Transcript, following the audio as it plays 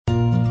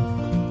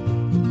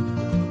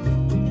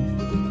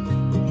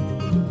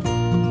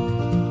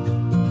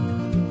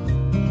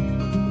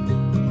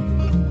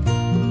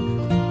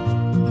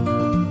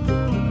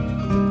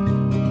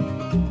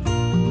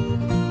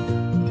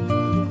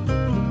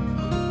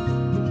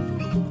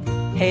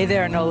Hey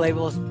there, No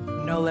Labels,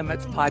 No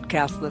Limits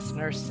podcast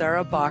listeners.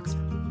 Sarah Box,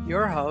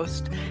 your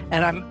host,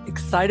 and I'm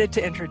excited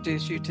to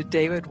introduce you to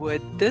David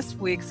Wood, this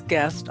week's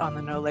guest on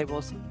the No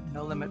Labels,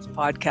 No Limits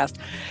podcast.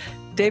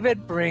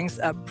 David brings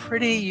a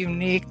pretty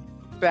unique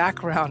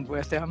background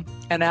with him,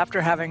 and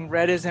after having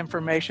read his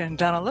information,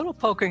 done a little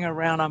poking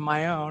around on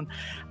my own,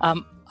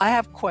 I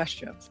have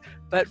questions.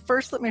 But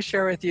first, let me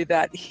share with you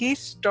that he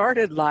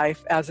started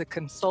life as a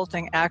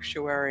consulting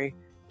actuary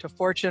to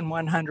Fortune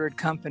 100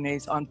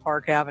 companies on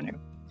Park Avenue.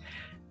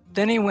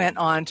 Then he went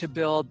on to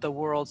build the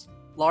world's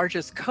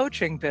largest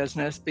coaching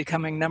business,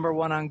 becoming number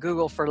one on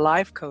Google for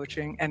life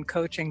coaching and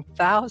coaching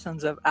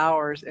thousands of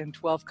hours in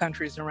 12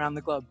 countries around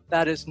the globe.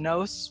 That is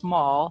no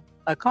small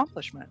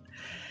accomplishment.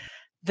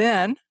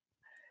 Then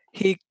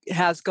he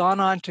has gone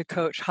on to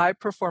coach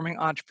high-performing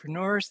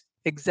entrepreneurs,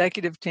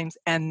 executive teams,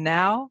 and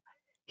now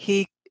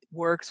he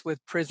works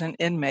with prison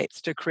inmates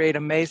to create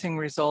amazing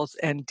results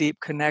and deep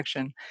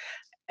connection.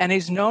 And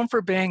he's known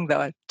for being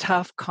the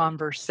tough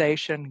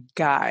conversation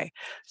guy.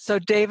 So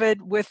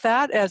David, with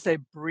that as a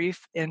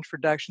brief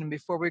introduction,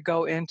 before we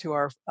go into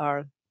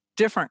our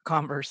different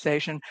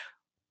conversation,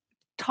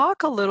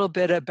 talk a little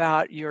bit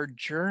about your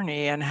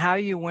journey and how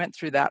you went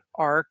through that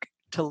arc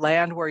to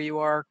land where you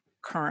are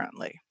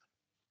currently.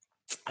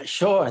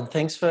 Sure, and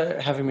thanks for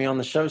having me on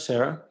the show,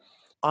 Sarah.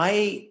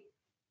 I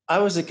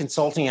was a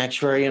consulting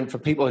actuary, and for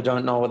people who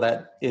don't know what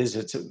that is,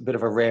 it's a bit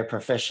of a rare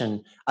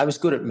profession. I was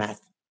good at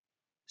math.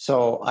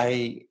 So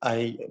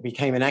I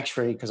became an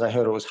actuary because I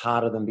heard it was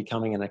harder than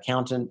becoming an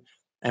accountant.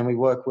 And we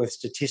work with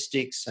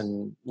statistics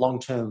and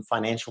long-term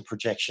financial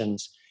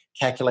projections,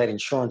 calculate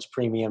insurance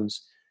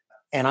premiums.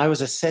 And I was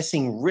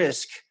assessing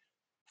risk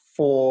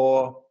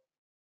for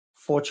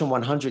Fortune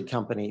 100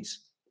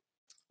 companies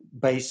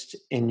based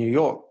in New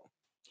York.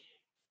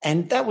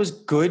 And that was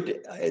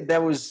good.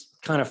 That was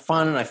kind of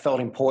fun. And I felt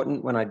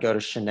important when I'd go to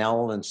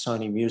Chanel and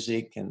Sony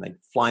Music and they'd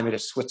fly me to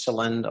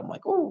Switzerland. I'm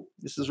like, oh,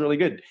 this is really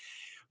good.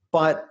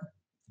 But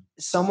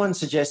someone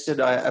suggested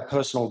a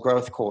personal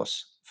growth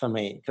course for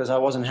me because I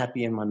wasn't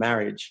happy in my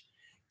marriage.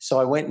 So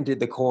I went and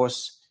did the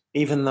course,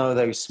 even though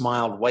they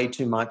smiled way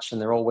too much and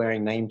they're all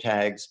wearing name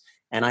tags.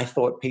 And I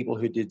thought people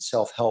who did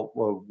self-help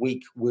were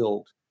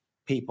weak-willed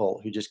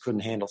people who just couldn't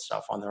handle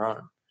stuff on their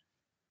own,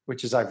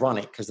 which is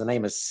ironic because the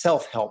name is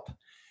self-help.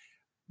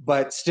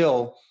 But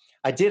still,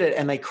 I did it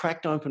and they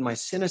cracked open my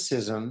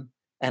cynicism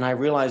and I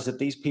realized that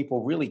these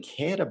people really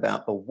cared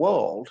about the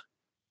world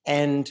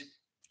and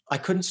I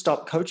couldn't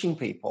stop coaching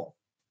people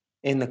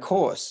in the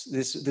course.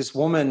 This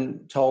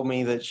woman told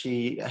me that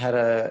she had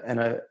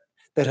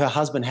that her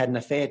husband had an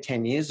affair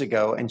 10 years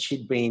ago, and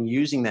she'd been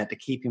using that to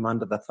keep him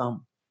under the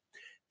thumb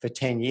for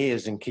 10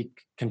 years and keep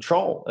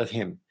control of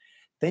him.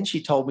 Then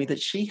she told me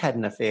that she had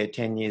an affair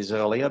 10 years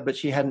earlier, but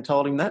she hadn't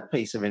told him that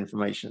piece of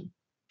information.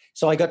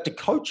 So I got to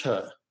coach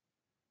her.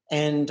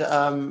 And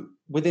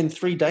within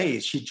 3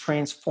 days, she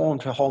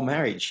transformed her whole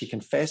marriage. She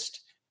confessed,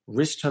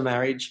 risked her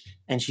marriage,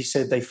 and she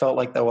said they felt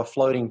like they were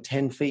floating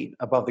 10 feet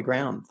above the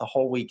ground the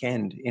whole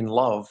weekend in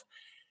love.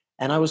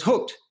 And I was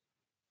hooked.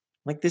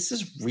 Like, this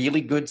is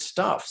really good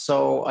stuff.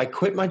 So I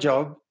quit my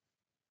job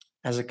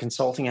as a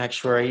consulting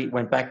actuary,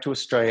 went back to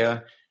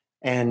Australia,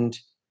 and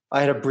I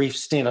had a brief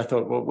stint. I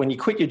thought, well, when you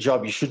quit your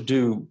job, you should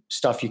do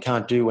stuff you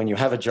can't do when you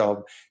have a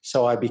job.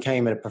 So I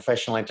became a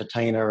professional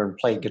entertainer and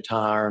played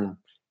guitar and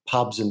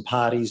pubs and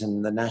parties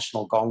and the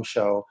National Gong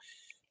Show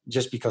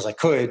just because I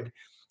could.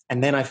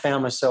 And then I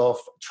found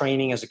myself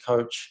training as a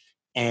coach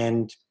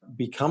and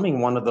becoming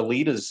one of the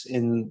leaders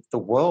in the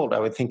world, I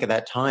would think at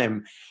that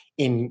time,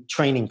 in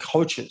training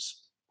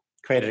coaches.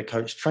 Created a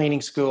coach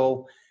training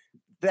school.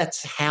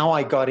 That's how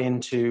I got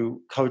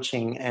into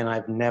coaching, and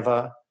I've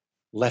never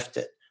left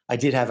it. I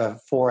did have a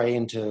foray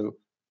into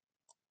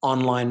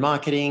online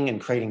marketing and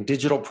creating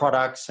digital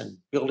products and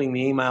building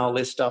the email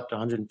list up to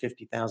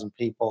 150,000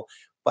 people.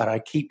 But I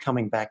keep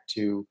coming back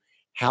to,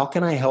 how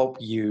can I help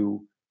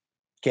you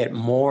get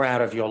more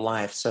out of your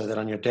life so that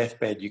on your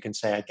deathbed you can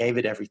say, I gave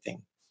it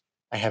everything.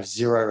 I have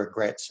zero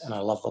regrets and I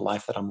love the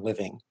life that I'm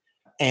living.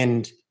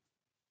 And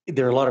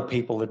there are a lot of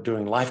people that are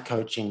doing life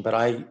coaching, but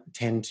I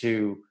tend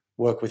to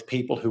work with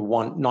people who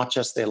want not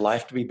just their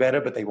life to be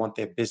better, but they want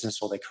their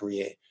business or their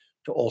career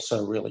to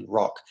also really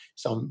rock.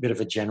 So I'm a bit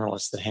of a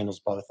generalist that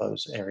handles both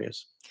those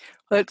areas.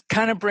 Well, it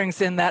kind of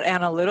brings in that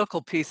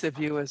analytical piece of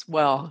you as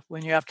well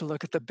when you have to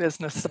look at the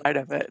business side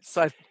of it.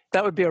 So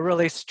that would be a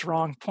really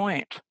strong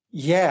point.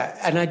 Yeah,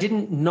 and I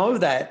didn't know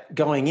that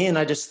going in.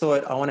 I just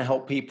thought I want to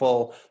help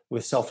people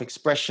with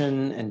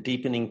self-expression and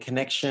deepening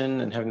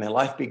connection and having their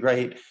life be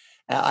great.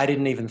 I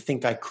didn't even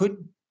think I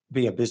could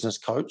be a business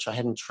coach. I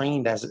hadn't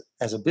trained as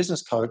a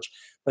business coach,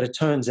 but it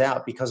turns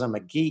out because I'm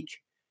a geek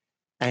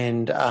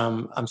and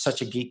I'm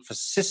such a geek for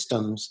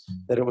systems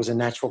that it was a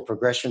natural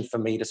progression for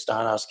me to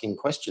start asking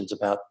questions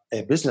about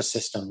their business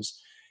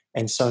systems.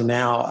 And so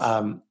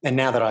now,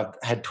 now that I've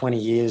had 20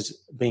 years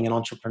being an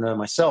entrepreneur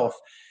myself,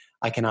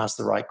 I can ask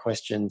the right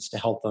questions to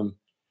help them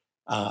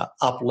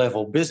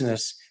up-level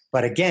business.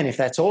 But again, if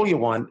that's all you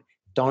want,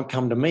 don't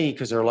come to me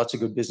because there are lots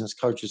of good business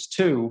coaches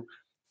too.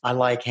 I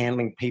like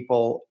handling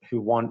people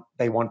who want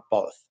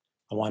both.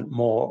 I want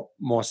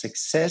more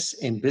success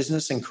in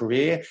business and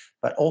career,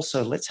 but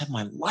also let's have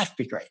my life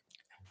be great.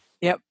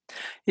 Yep.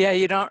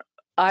 Yeah,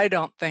 I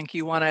don't think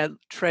you want to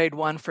trade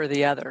one for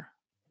the other.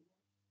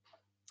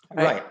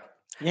 Right.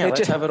 Yeah,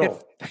 let's have it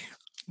all.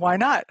 Why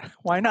not?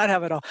 Why not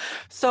have it all?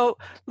 So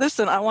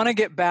listen, I want to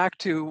get back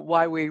to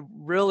why we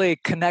really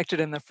connected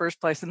in the first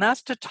place, and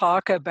that's to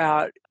talk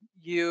about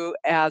you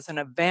as an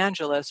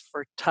evangelist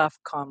for tough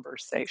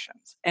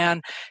conversations.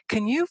 And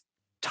can you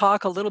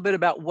talk a little bit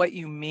about what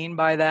you mean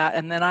by that?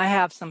 And then I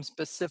have some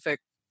specific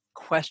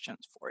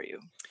questions for you.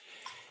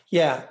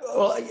 Yeah,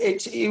 well,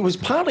 it was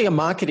partly a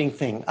marketing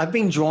thing. I've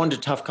been drawn to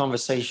tough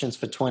conversations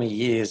for 20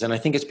 years, and I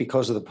think it's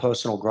because of the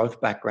personal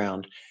growth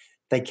background.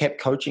 They kept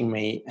coaching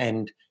me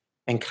and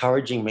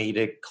encouraging me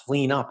to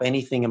clean up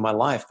anything in my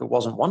life that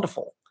wasn't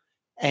wonderful.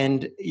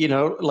 And,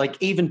 like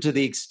even to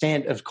the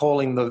extent of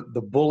calling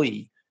the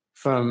bully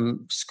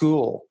from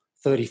school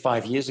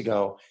 35 years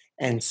ago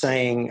and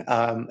saying,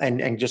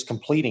 and just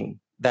completing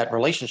that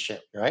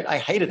relationship, right? I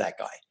hated that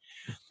guy.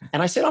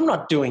 And I said, I'm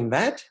not doing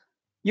that.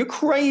 You're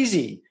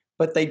crazy.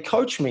 But they'd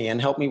coach me and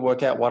help me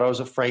work out what I was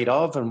afraid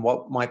of and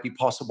what might be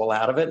possible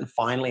out of it. And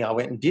finally, I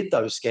went and did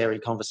those scary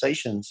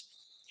conversations.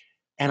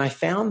 And I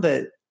found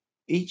that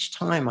each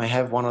time I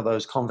have one of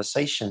those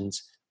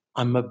conversations,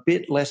 I'm a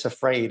bit less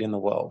afraid in the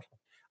world.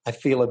 I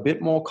feel a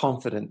bit more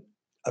confident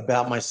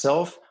about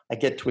myself. I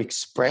get to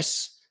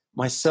express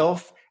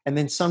myself. And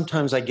then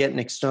sometimes I get an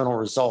external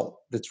result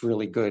that's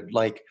really good.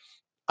 Like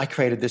I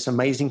created this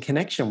amazing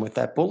connection with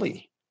that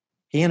bully.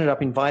 He ended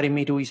up inviting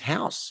me to his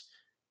house.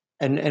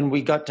 And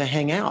we got to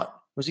hang out.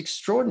 It was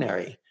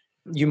extraordinary.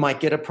 You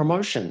might get a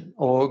promotion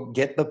or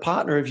get the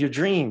partner of your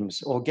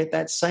dreams or get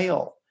that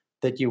sale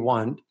that you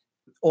want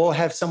or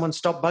have someone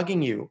stop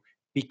bugging you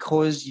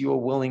because you are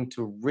willing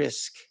to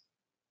risk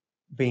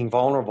being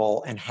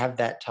vulnerable and have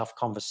that tough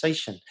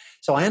conversation.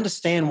 So I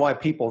understand why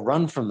people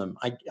run from them.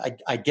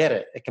 I get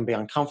it. It can be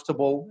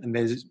uncomfortable and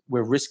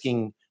we're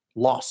risking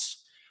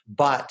loss.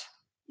 But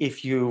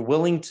if you're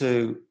willing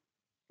to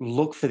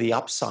look for the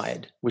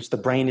upside, which the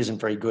brain isn't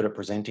very good at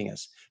presenting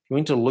us. If you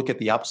want to look at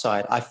the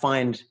upside, I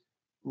find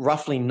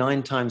roughly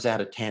 9 times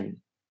out of 10,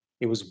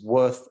 it was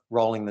worth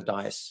rolling the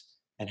dice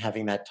and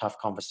having that tough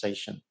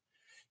conversation.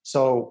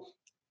 So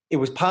it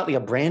was partly a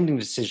branding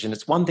decision.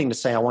 It's one thing to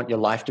say, I want your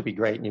life to be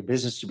great and your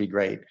business to be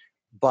great.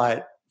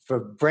 But for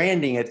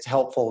branding, it's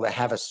helpful to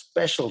have a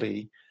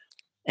specialty.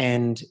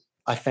 And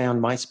I found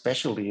my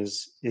specialty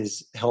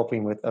is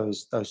helping with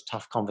those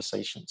tough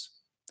conversations.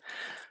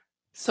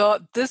 So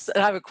I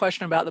have a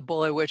question about the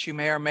bully, which you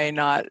may or may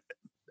not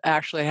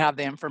actually have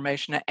the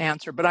information to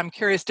answer, but I'm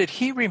curious, did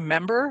he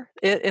remember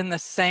it in the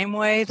same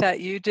way that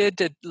you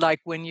did?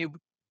 Like when you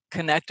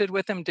connected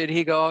with him, did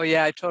he go, oh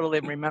yeah, I totally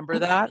remember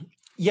that?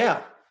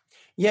 Yeah.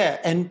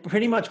 And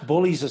pretty much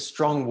bully's a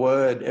strong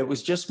word. It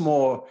was just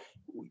more,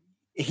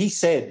 he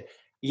said,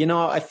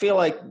 I feel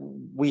like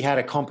we had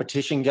a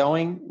competition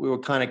going. We were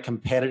kind of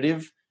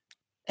competitive.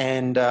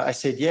 And I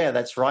said, yeah,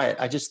 that's right.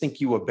 I just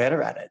think you were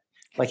better at it.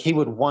 Like he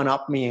would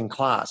one-up me in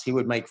class. He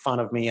would make fun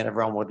of me and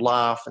everyone would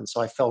laugh. And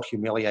so I felt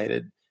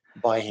humiliated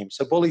by him.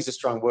 So bully's a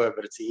strong word,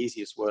 but it's the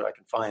easiest word I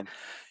can find.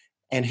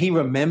 And he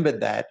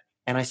remembered that.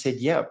 And I said,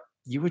 yeah,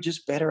 you were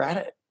just better at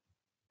it.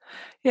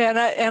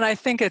 Yeah. And I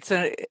think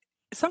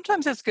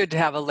sometimes it's good to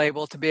have a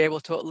label to be able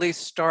to at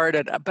least start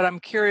it. But I'm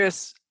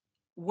curious,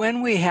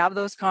 when we have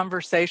those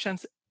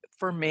conversations,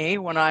 for me,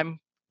 when I'm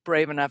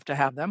brave enough to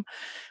have them,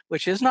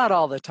 which is not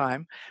all the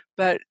time,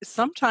 but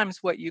sometimes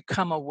what you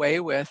come away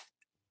with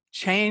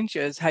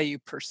changes how you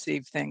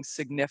perceive things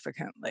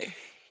significantly.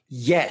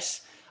 Yes.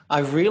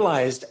 I've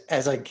realized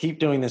as I keep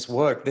doing this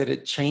work that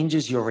it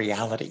changes your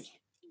reality,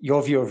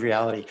 your view of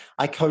reality.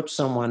 I coached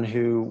someone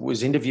who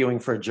was interviewing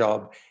for a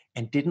job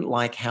and didn't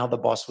like how the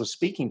boss was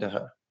speaking to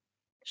her.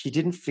 She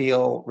didn't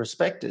feel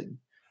respected.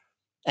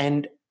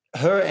 And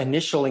her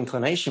initial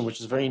inclination, which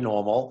is very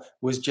normal,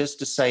 was just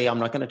to say, I'm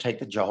not going to take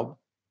the job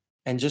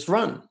and just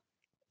run.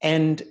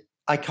 And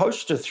I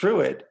coached her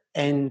through it.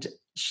 And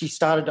she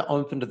started to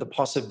open to the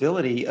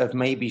possibility of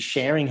maybe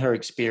sharing her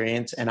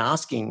experience and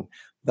asking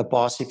the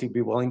boss if he'd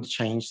be willing to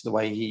change the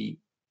way he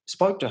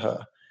spoke to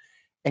her.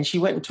 And she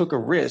went and took a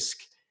risk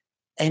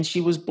and she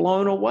was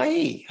blown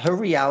away. Her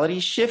reality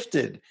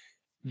shifted.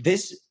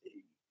 This,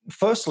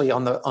 firstly,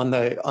 on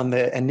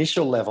the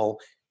initial level,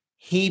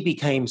 he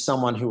became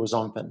someone who was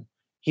open.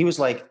 He was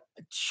like,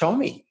 show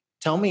me,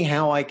 tell me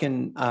how I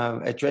can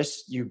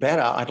address you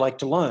better. I'd like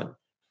to learn.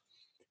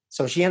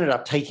 So she ended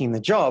up taking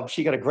the job.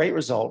 She got a great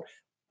result.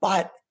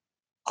 But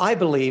I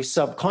believe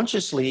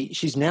subconsciously,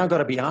 she's now got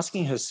to be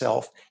asking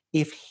herself,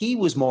 if he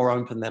was more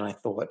open than I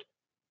thought,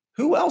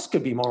 who else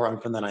could be more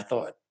open than I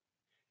thought?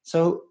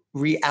 So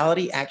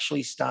reality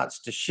actually starts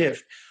to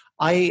shift.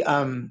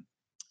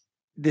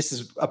 This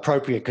is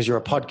appropriate because you're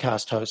a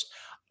podcast host.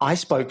 I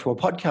spoke to a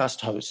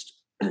podcast host.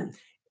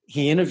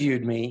 He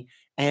interviewed me,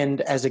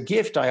 and as a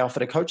gift, I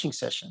offered a coaching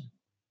session,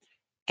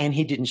 and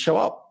he didn't show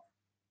up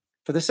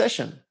for the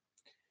session.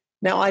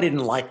 Now, I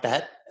didn't like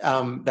that.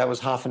 That was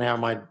half an hour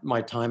of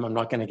my time I'm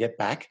not going to get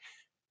back.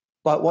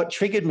 But what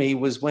triggered me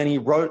was when he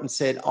wrote and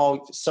said,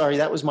 oh, sorry,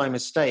 that was my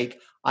mistake.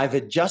 I've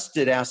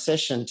adjusted our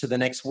session to the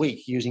next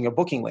week using a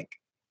booking link.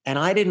 And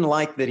I didn't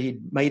like that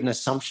he'd made an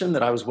assumption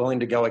that I was willing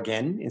to go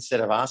again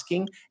instead of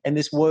asking. And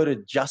this word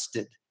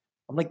adjusted.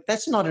 I'm like,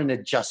 that's not an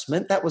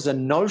adjustment. That was a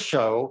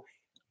no-show.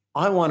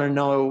 I want to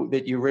know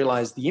that you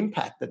realize the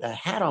impact that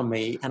had on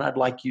me. And I'd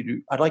like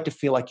to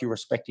feel like you're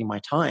respecting my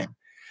time.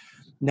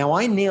 Now,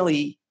 I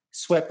nearly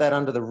swept that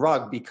under the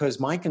rug because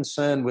my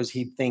concern was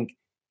he'd think,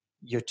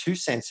 you're too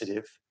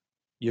sensitive,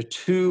 you're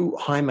too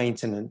high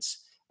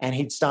maintenance, and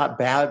he'd start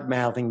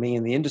bad-mouthing me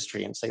in the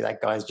industry and say,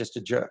 that guy's just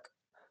a jerk.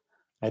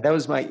 I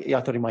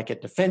thought he might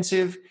get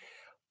defensive,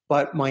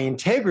 but my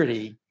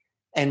integrity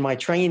and my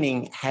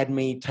training had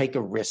me take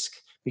a risk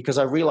because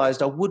I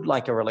realized I would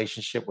like a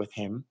relationship with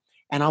him,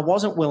 and I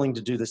wasn't willing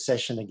to do the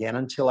session again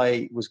until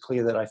I was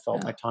clear that I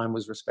felt my time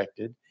was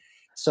respected.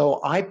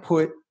 So I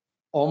put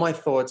all my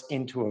thoughts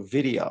into a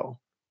video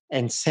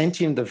and sent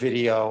him the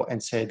video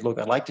and said, look,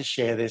 I'd like to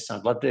share this.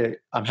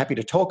 I'm happy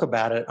to talk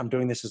about it. I'm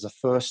doing this as a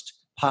first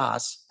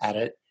pass at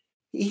it.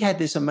 He had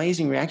this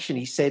amazing reaction.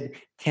 He said,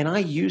 can I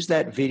use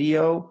that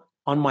video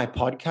on my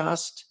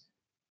podcast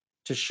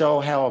to show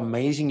how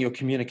amazing your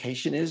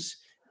communication is?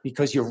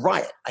 Because you're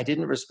right. I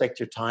didn't respect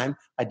your time.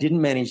 I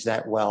didn't manage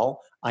that well.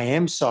 I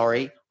am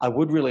sorry. I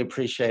would really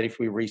appreciate if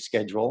we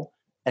reschedule.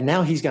 And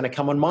now he's going to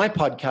come on my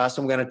podcast.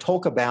 I'm going to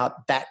talk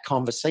about that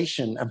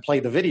conversation and play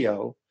the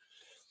video.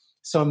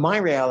 So my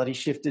reality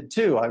shifted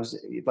too. I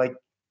was like,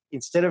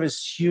 instead of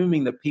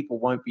assuming that people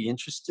won't be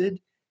interested,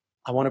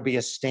 I want to be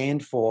a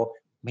stand for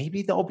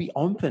maybe they'll be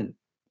open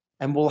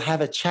and we'll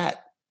have a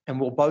chat and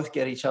we'll both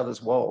get each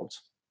other's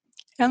worlds.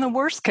 And the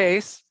worst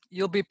case,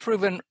 you'll be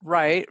proven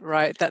right,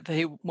 that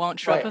he won't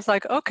show up. It's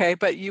like, okay,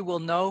 but you will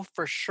know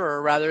for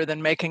sure rather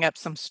than making up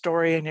some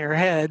story in your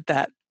head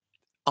that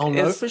I'll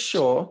know for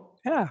sure.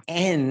 Yeah.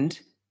 And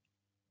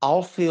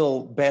I'll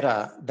feel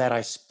better that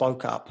I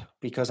spoke up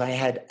because I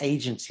had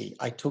agency.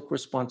 I took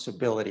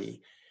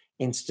responsibility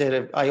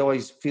I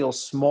always feel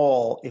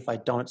small if I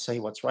don't say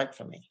what's right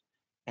for me.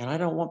 And I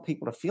don't want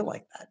people to feel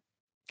like that.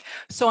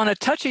 So on a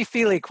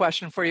touchy-feely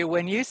question for you,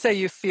 when you say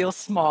you feel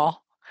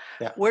small,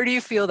 where do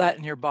you feel that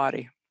in your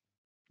body?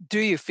 Do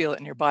you feel it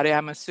in your body?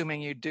 I'm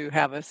assuming you do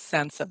have a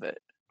sense of it.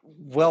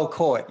 Well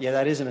caught. Yeah,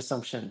 that is an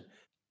assumption.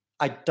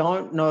 I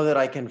don't know that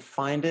I can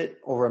find it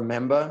or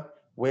remember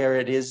where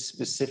it is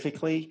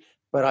specifically,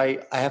 but I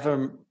have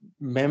a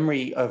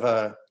memory of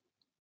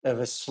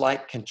a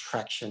slight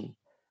contraction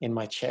in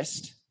my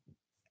chest,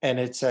 and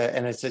it's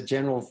a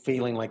general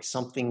feeling like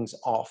something's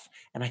off.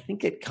 And I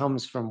think it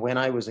comes from when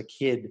I was a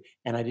kid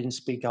and I didn't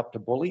speak up to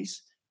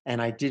bullies,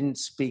 and I didn't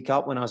speak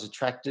up when I was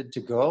attracted to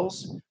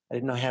girls. I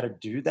didn't know how to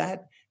do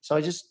that, so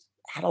I just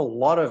had a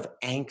lot of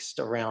angst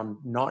around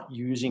not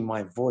using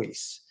my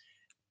voice.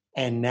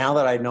 And now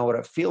that I know what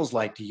it feels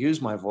like to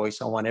use my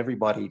voice, I want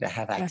everybody to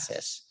have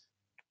access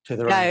to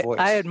their own voice.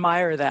 I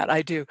admire that.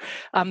 I do.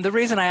 The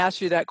reason I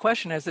asked you that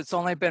question is it's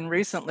only been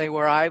recently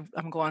where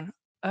I'm going,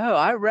 oh,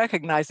 I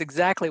recognize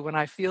exactly when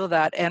I feel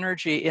that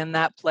energy in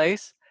that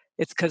place.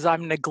 It's because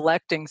I'm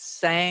neglecting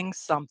saying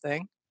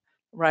something,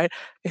 right?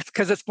 It's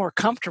because it's more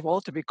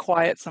comfortable to be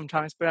quiet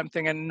sometimes, but I'm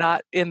thinking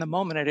not in the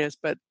moment it is,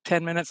 but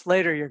 10 minutes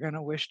later, you're going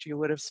to wish you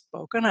would have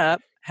spoken up,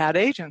 had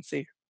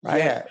agency. Right.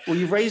 Yeah, well,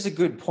 you raise a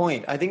good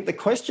point. I think the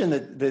question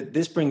that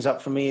this brings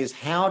up for me is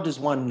how does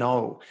one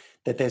know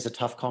that there's a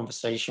tough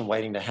conversation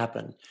waiting to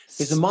happen?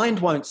 Because the mind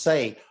won't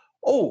say,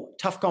 oh,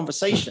 tough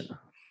conversation.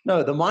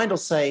 No, the mind will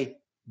say,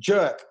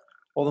 jerk,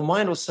 or the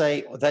mind will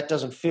say, oh, that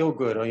doesn't feel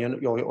good, or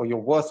you're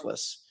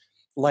worthless.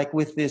 Like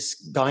with this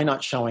guy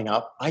not showing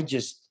up, I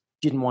just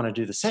didn't want to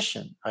do the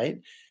session, right?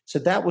 So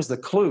that was the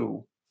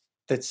clue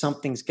that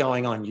something's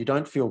going on. You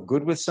don't feel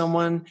good with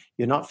someone,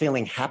 you're not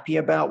feeling happy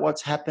about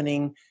what's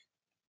happening,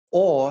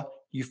 or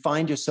you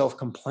find yourself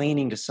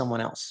complaining to someone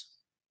else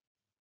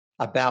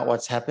about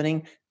what's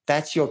happening.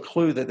 That's your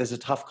clue that there's a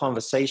tough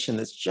conversation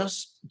that's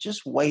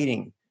just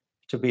waiting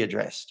to be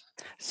addressed.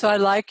 So I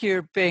like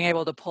you being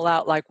able to pull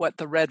out like what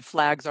the red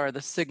flags are,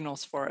 the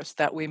signals for us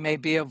that we may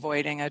be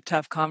avoiding a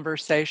tough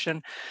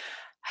conversation.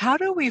 How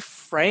do we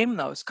frame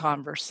those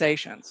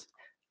conversations?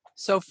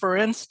 So for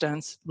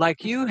instance,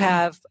 like you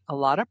have a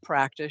lot of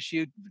practice.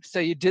 You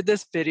did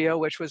this video,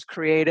 which was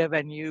creative,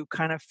 and you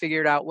kind of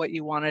figured out what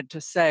you wanted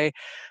to say.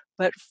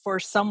 But for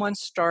someone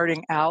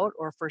starting out,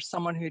 or for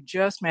someone who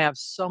just may have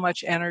so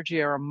much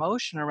energy or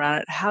emotion around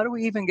it, how do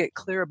we even get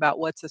clear about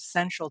what's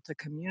essential to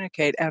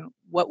communicate and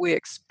what we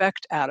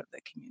expect out of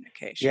the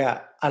communication?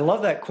 Yeah, I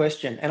love that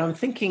question. And I'm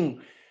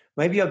thinking,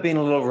 maybe I've been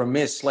a little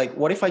remiss. Like,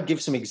 what if I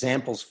give some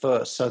examples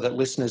first so that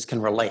listeners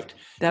can relate?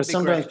 Because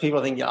sometimes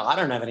people think, I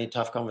don't have any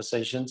tough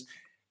conversations.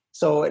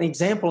 So an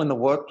example in the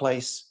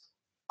workplace,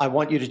 I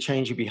want you to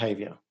change your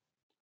behavior.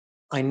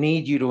 I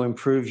need you to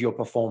improve your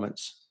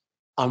performance.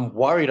 I'm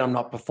worried I'm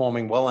not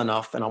performing well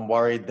enough, and I'm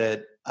worried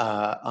that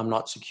I'm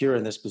not secure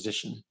in this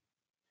position.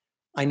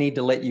 I need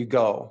to let you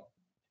go.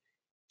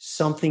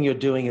 Something you're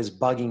doing is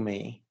bugging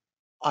me.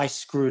 I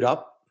screwed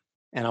up.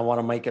 and I want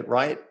to make it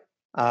right.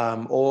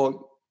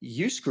 Or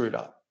you screwed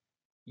up.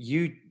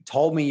 You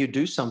told me you'd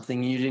do something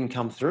and you didn't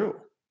come through.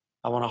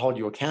 I want to hold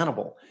you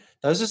accountable.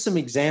 Those are some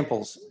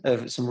examples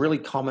of some really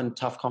common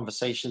tough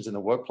conversations in the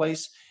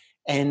workplace.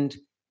 And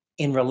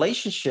in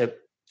relationship,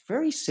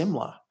 very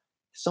similar.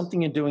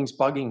 Something you're doing is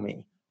bugging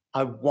me.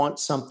 I want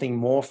something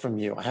more from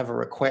you. I have a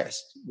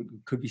request. It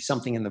could be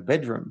something in the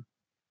bedroom,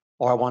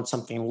 or I want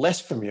something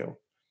less from you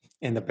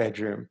in the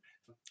bedroom.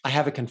 I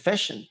have a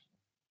confession.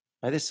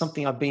 Now, there's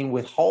something I've been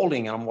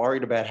withholding, and I'm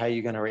worried about how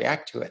you're going to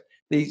react to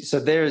it. So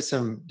there is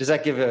some. Does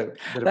that give a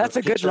bit That's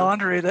of a good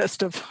laundry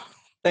list of.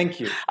 Thank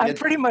you. I'm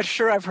pretty much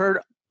sure I've heard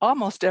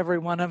almost every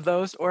one of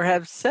those, or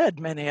have said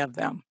many of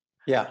them.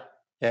 Yeah.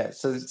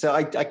 So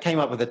I came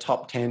up with a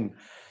top 10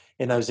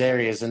 in those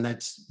areas, and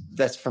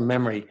that's from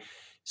memory.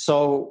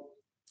 So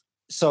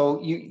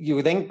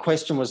you then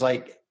question was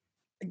like,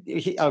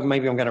 maybe I'm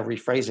going to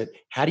rephrase it.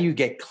 How do you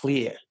get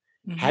clear?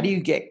 Mm-hmm. How do you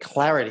get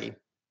clarity?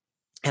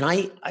 And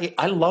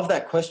I love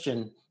that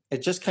question.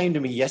 It just came to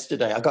me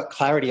yesterday. I got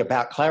clarity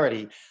about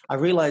clarity. I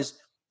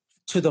realized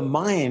to the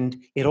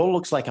mind, it all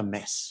looks like a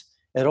mess.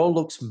 It all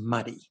looks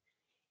muddy.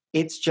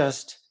 It's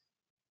just,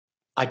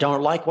 I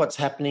don't like what's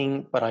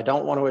happening, but I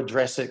don't want to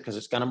address it because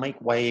it's going to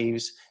make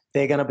waves.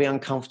 They're going to be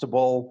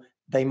uncomfortable.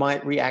 They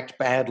might react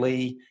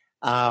badly.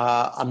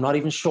 I'm not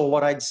even sure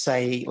what I'd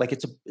say. Like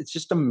it's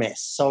just a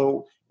mess.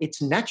 So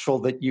it's natural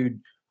that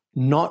you'd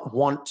not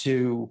want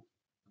to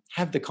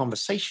have the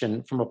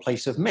conversation from a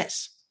place of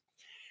mess.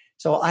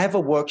 So I have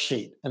a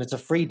worksheet, and it's a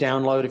free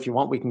download. If you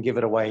want, we can give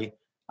it away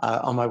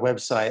on my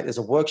website. There's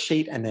a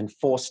worksheet and then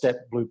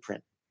 4-step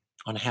blueprint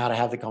on how to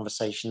have the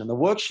conversation. And the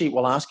worksheet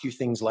will ask you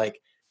things like,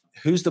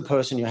 who's the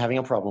person you're having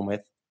a problem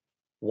with?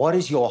 What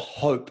is your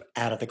hope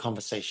out of the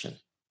conversation?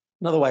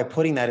 Another way of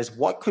putting that is,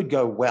 what could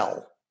go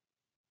well?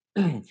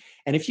 And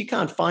if you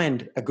can't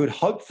find a good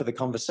hope for the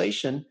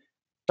conversation,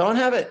 don't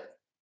have it.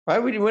 Right?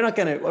 We're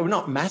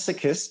not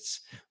masochists.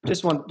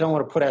 Just don't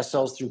want to put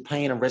ourselves through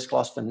pain and risk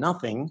loss for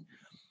nothing,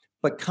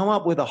 but come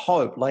up with a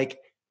hope. Like,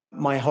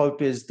 my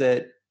hope is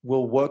that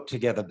we'll work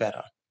together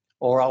better,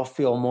 or I'll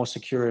feel more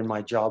secure in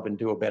my job and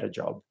do a better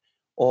job,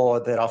 or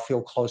that I'll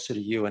feel closer to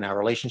you and our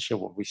relationship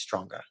will be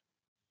stronger.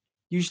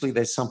 Usually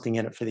there's something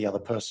in it for the other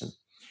person.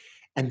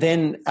 And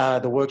then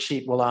the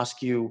worksheet will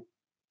ask you,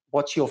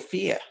 what's your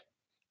fear?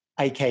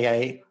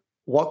 AKA,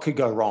 what could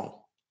go wrong?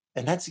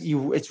 And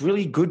it's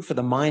really good for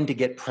the mind to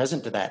get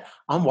present to that.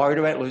 I'm worried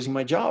about losing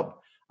my job.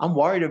 I'm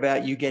worried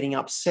about you getting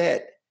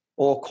upset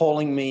or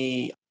calling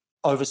me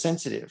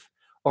oversensitive,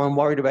 or I'm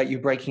worried about you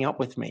breaking up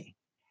with me.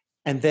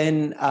 And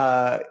then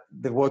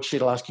the worksheet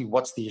will ask you,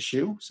 what's the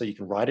issue? So you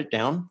can write it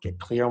down, get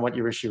clear on what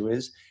your issue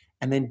is.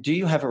 And then, do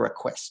you have a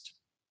request?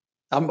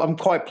 I'm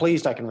quite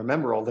pleased I can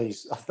remember all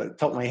these off the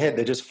top of my head.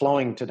 They're just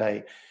flowing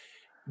today.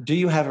 Do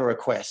you have a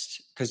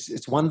request? Because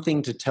it's one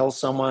thing to tell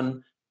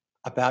someone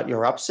about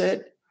your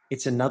upset.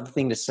 It's another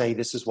thing to say,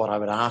 this is what I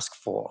would ask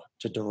for,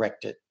 to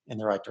direct it in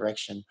the right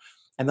direction.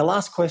 And the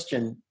last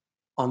question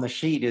on the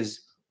sheet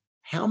is,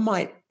 how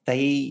might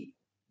they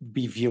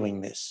be viewing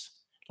this?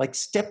 Like,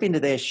 step into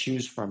their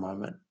shoes for a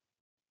moment.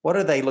 What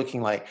are they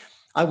looking like?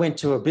 I went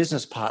to a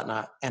business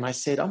partner and I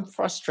said, I'm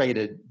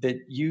frustrated that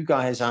you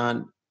guys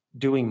aren't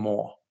doing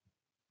more.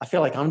 I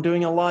feel like I'm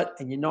doing a lot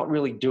and you're not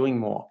really doing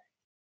more.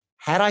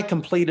 Had I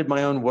completed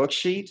my own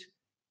worksheet,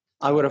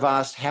 I would have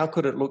asked, how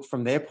could it look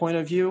from their point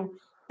of view?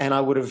 And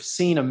I would have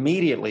seen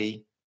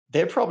immediately,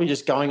 they're probably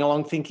just going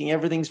along thinking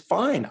everything's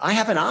fine. I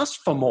haven't asked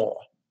for more.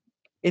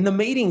 In the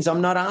meetings,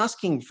 I'm not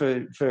asking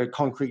for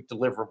concrete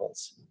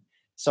deliverables.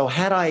 So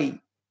had I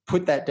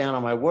put that down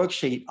on my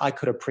worksheet, I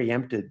could have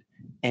preempted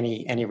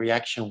any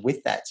reaction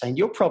with that, saying,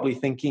 you're probably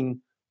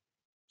thinking,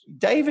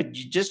 David,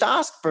 you just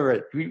asked for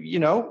it.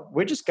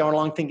 We're just going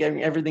along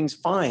thinking everything's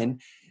fine.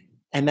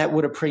 And that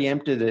would have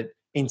preempted it.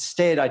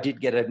 Instead, I did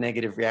get a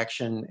negative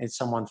reaction and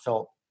someone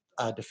felt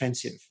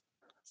defensive.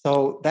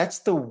 So that's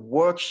the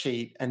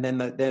worksheet. And then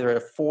there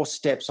are 4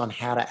 steps on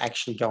how to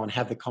actually go and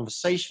have the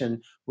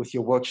conversation with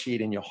your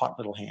worksheet in your hot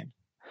little hand.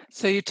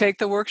 So you take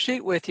the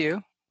worksheet with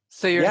you.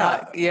 So you're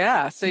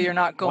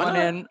not going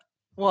in.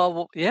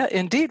 Well, yeah,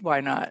 indeed.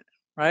 Why not?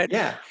 Right.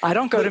 Yeah. I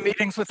don't go to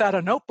meetings without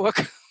a notebook.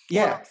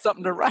 Yeah.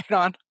 Something to write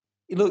on.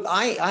 Look,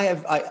 I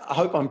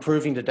hope I'm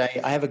proving today,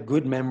 I have a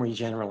good memory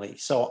generally.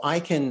 So I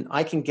can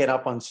get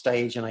up on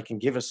stage and I can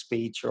give a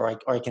speech, or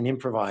I can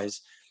improvise.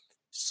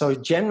 So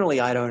generally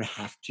I don't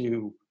have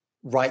to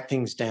write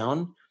things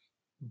down,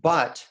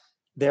 but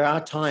there are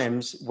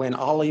times when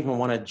I'll even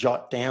want to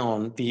jot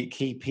down the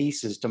key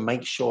pieces to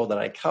make sure that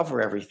I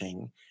cover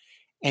everything.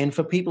 And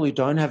for people who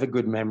don't have a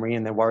good memory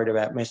and they're worried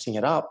about messing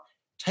it up,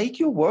 take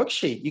your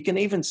worksheet. You can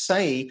even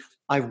say,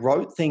 I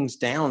wrote things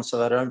down so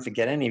that I don't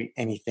forget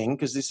anything,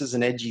 because this is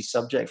an edgy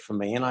subject for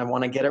me and I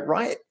want to get it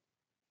right.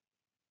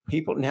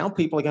 People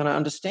are going to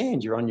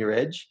understand you're on your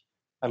edge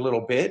a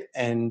little bit,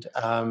 and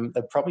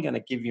they're probably going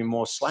to give you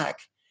more slack.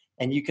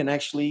 And you can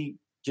actually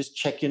just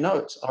check your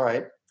notes. All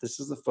right, this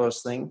is the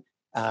first thing.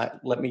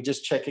 Let me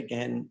just check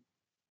again.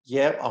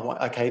 Yeah,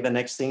 okay, the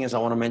next thing is I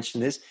want to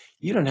mention this.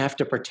 You don't have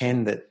to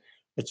pretend that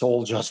It's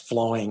all just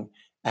flowing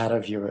out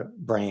of your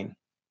brain.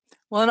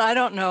 Well, and I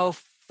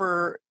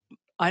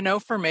know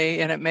for me,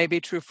 and it may be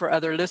true for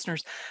other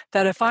listeners,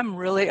 that if I'm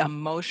really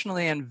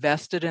emotionally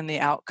invested in the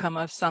outcome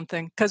of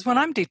something, because when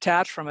I'm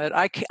detached from it,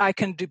 I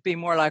can be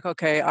more like,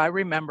 okay, I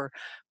remember.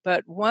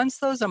 But once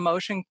those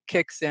emotion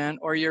kicks in,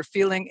 or you're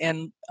feeling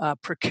in a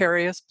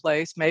precarious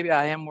place, maybe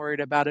I am worried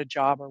about a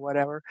job or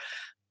whatever,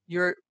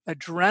 your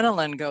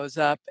adrenaline goes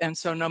up. And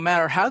so no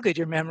matter how good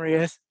your memory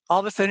is, all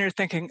of a sudden you're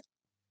thinking,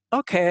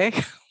 okay,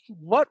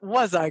 what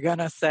was I going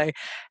to say?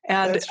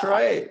 And That's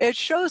right. it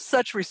shows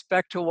such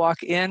respect to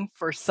walk in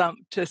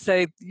to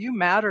say, you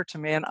matter to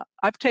me. And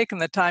I've taken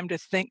the time to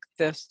think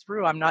this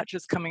through. I'm not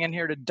just coming in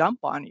here to dump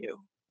on you.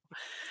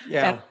 And,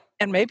 Yeah.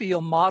 and maybe you'll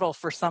model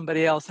for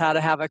somebody else how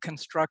to have a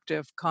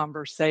constructive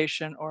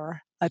conversation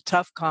or a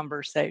tough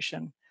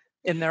conversation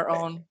in their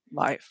own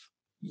life.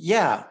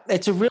 Yeah.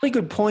 It's a really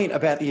good point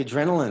about the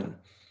adrenaline.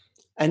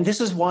 And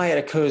this is why it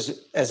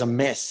occurs as a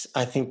mess,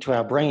 I think, to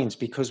our brains,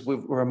 because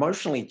we're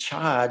emotionally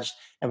charged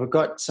and we've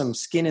got some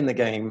skin in the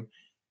game.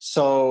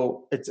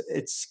 So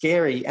it's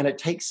scary, and it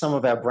takes some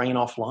of our brain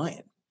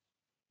offline.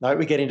 Right?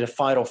 We get into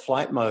fight or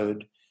flight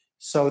mode.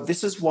 So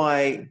this is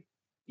why,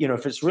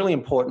 if it's really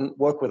important,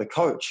 work with a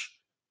coach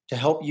to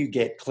help you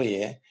get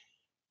clear.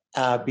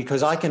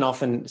 Because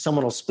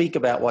someone will speak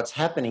about what's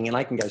happening and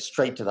I can go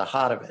straight to the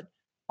heart of it.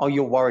 Oh,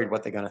 you're worried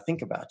what they're going to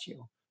think about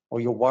you, or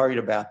you're worried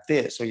about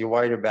this, or you're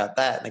worried about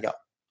that. And they go,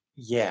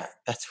 yeah,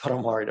 that's what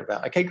I'm worried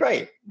about. Okay,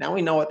 great. Now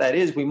we know what that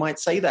is. We might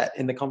say that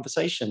in the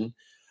conversation.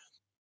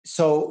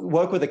 So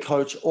work with a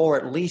coach, or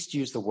at least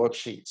use the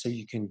worksheet so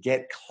you can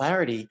get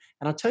clarity.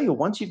 And I'll tell you,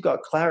 once you've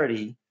got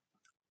clarity,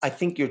 I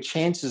think your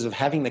chances of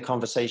having the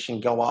conversation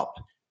go up,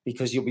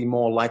 because you'll be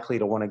more likely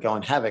to want to go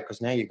and have it,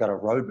 because now you've got a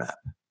roadmap.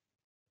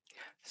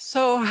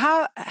 So,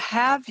 how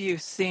have you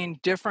seen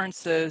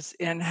differences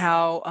in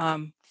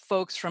how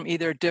folks from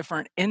either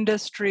different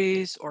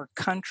industries or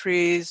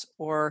countries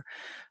or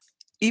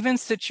even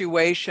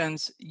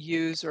situations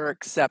use or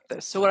accept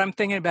this? So, what I'm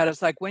thinking about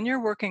is like when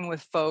you're working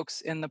with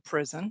folks in the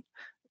prison,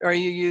 are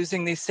you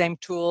using these same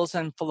tools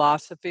and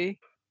philosophy?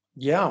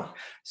 Yeah.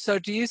 So,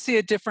 do you see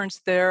a difference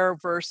there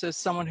versus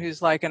someone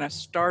who's like in a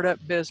startup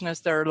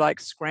business they're like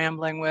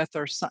scrambling with,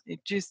 or some,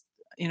 just,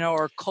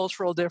 or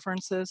cultural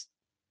differences?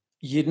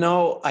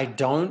 I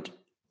don't.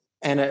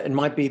 And it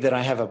might be that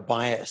I have a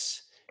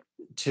bias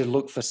to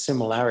look for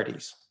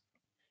similarities.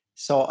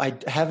 So I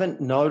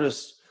haven't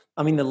noticed.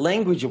 I mean, the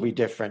language will be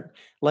different.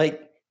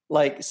 Like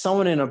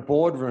someone in a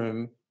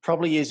boardroom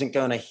probably isn't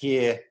going to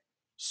hear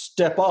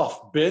 "step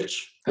off,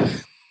 bitch,"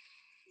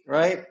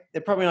 right?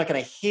 They're probably not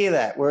going to hear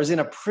that. Whereas in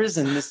a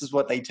prison, this is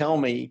what they tell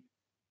me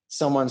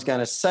someone's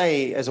going to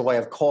say as a way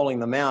of calling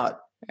them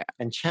out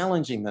and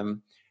challenging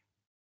them.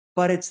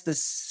 But it's the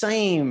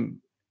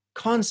same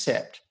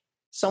concept.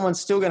 Someone's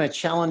still going to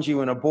challenge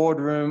you in a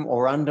boardroom,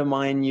 or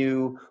undermine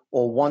you,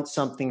 or want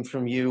something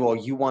from you, or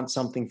you want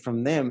something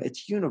from them.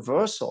 It's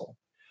universal.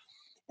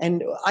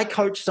 And I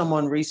coached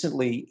someone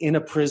recently in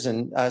a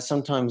prison.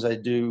 Sometimes I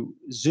do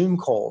Zoom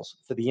calls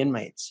for the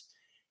inmates.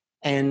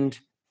 And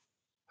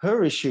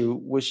her issue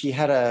was she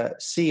had a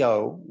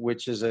CO,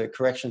 which is a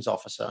corrections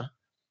officer,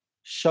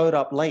 showed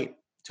up late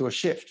to a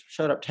shift,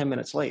 showed up 10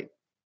 minutes late.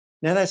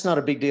 Now, that's not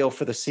a big deal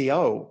for the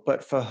CO,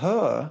 but for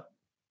her,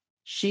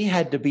 she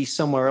had to be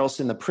somewhere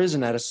else in the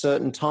prison at a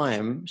certain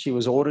time. She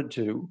was ordered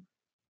to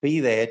be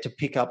there to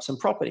pick up some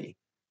property.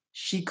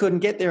 She couldn't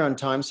get there on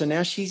time. So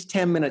now she's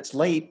 10 minutes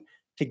late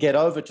to get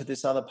over to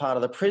this other part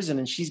of the prison,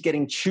 and she's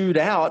getting chewed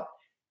out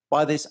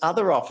by this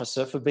other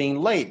officer for being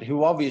late,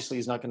 who obviously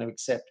is not going to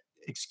accept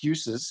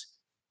excuses,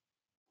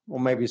 or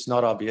maybe it's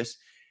not obvious.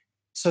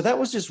 So that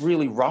was just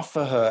really rough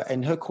for her.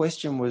 And her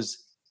question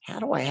was, how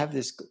do I have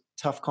this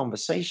tough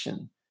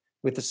conversation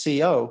with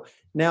the CO?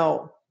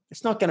 Now,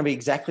 it's not going to be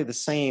exactly the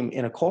same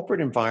in a corporate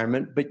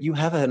environment, but you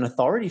have an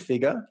authority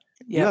figure.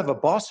 Yeah. You have a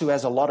boss who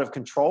has a lot of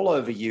control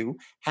over you.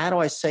 How do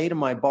I say to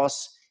my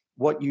boss,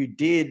 what you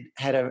did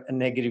had a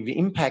negative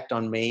impact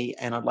on me,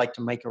 and I'd like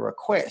to make a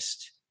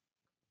request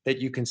that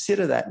you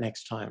consider that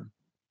next time?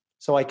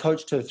 So I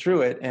coached her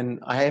through it, and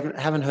I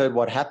haven't heard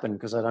what happened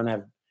because I don't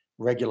have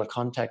regular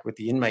contact with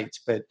the inmates,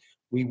 but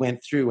we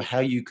went through how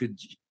you could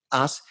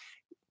ask.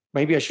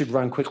 Maybe I should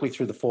run quickly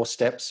through the 4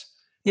 steps.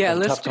 Yeah,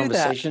 let's tough do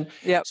conversation.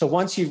 that. Yeah. So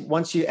once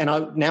you,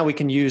 and now we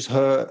can use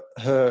her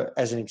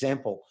as an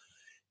example.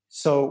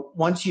 So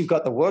once you've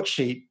got the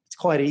worksheet, it's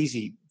quite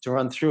easy to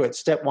run through it.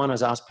 Step 1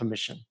 is ask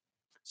permission.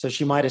 So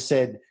she might have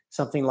said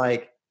something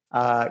like,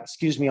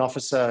 "Excuse me,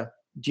 officer,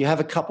 do you have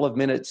a couple of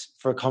minutes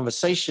for a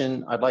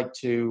conversation? I'd like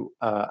to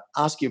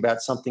ask you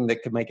about something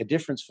that could make a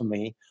difference for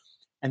me."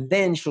 And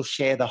then she'll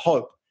share the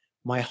hope.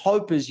 My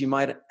hope is you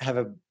might have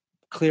a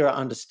clearer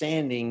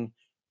understanding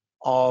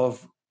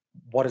of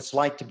what it's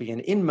like to be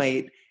an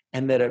inmate,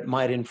 and that it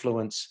might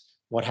influence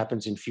what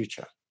happens in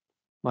future.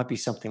 Might be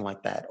something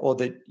like that. Or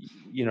that,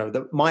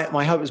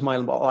 my hope is my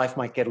life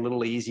might get a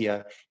little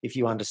easier if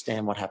you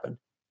understand what happened,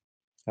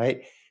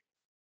 right?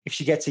 If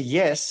she gets a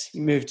yes,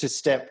 you move to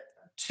step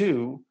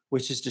 2,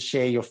 which is to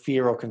share your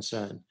fear or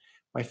concern.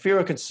 My fear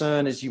or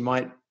concern is you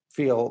might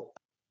feel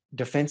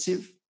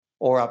defensive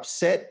or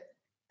upset,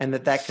 and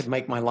that could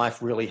make my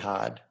life really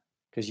hard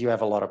because you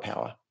have a lot of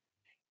power.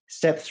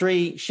 Step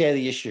 3, share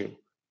the issue.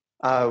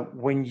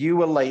 When you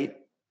were late,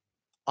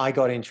 I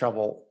got in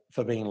trouble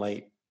for being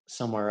late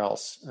somewhere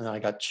else, and I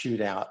got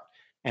chewed out.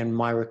 And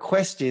my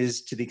request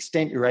is, to the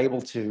extent you're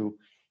able to,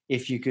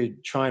 if you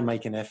could try and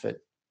make an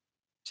effort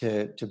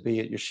to be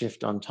at your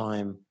shift on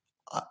time,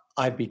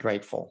 I'd be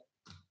grateful.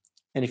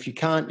 And if you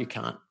can't, you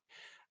can't.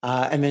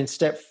 And then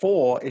step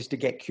 4 is to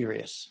get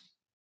curious.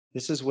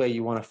 This is where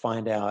you want to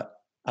find out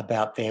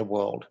about their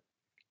world.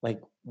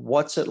 Like,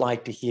 what's it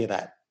like to hear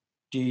that?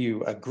 Do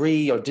you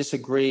agree or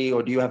disagree,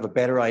 or do you have a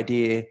better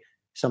idea?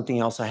 Something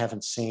else I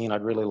haven't seen?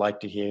 I'd really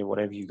like to hear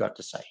whatever you got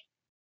to say.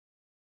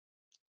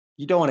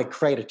 You don't want to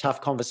create a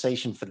tough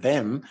conversation for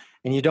them,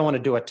 and you don't want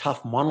to do a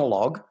tough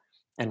monologue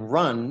and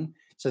run.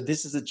 So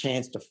this is a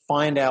chance to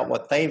find out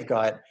what they've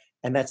got,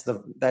 and that's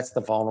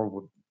the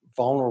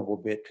vulnerable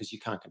bit, because you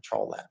can't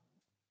control that.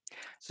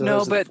 So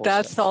no, but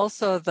that's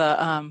also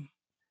the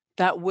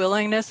that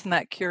willingness and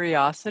that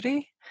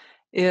curiosity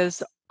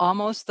is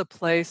almost the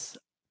place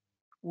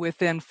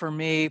within, for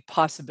me,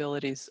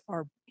 possibilities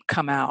are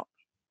come out.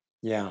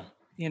 Yeah.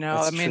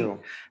 True.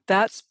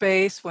 That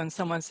space when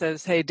someone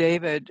says, "Hey,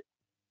 David,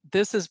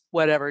 this is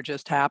whatever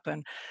just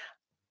happened.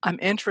 I'm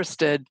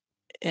interested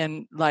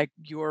in like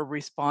your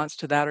response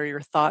to that or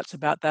your thoughts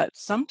about that."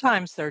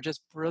 Sometimes they're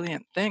just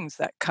brilliant things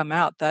that come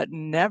out that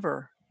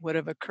never would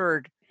have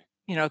occurred.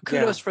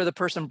 Kudos for the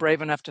person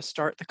brave enough to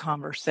start the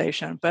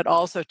conversation, but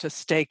also to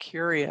stay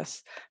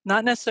curious,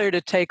 not necessarily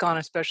to take on,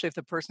 especially if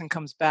the person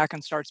comes back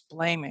and starts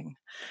blaming,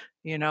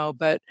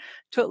 but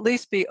to at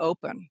least be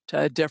open to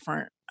a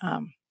different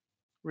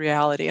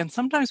reality. And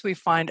sometimes we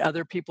find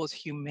other people's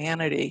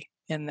humanity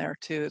in there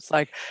too. It's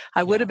like,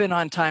 I would have been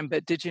on time,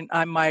 but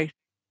my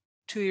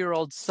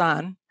 2-year-old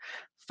son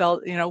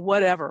felt,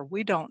 whatever.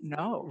 We don't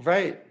know.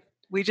 Right.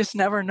 We just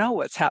never know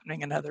what's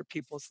happening in other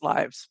people's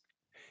lives.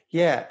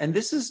 Yeah. And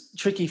this is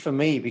tricky for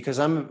me because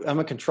I'm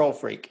a control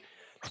freak.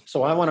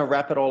 So I want to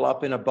wrap it all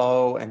up in a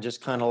bow and just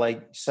kind of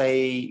like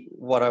say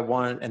what I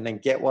want and then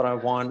get what I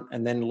want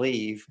and then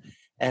leave.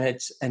 And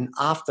it's an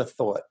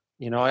afterthought.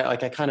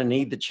 I kind of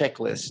need the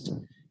checklist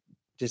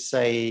to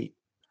say,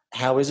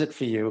 how is it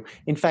for you?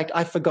 In fact,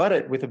 I forgot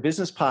it with a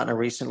business partner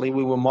recently.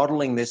 We were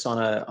modeling this on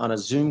a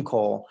Zoom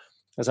call,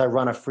 as I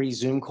run a free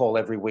Zoom call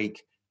every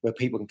week where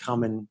people can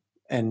come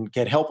and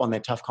get help on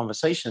their tough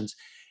conversations.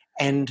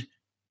 And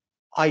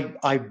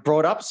I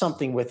brought up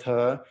something with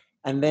her,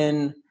 and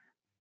then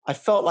I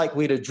felt like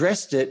we'd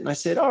addressed it. And I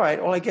said, all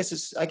right, well, I guess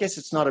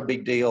it's not a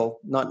big deal.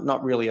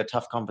 Not really a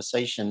tough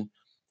conversation.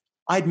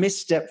 I'd missed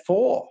step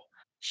 4.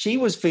 She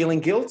was feeling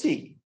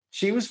guilty.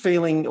 She was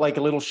feeling like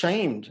a little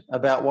shamed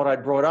about what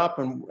I'd brought up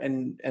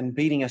and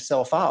beating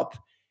herself up.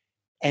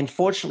 And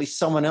fortunately,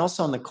 someone else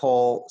on the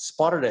call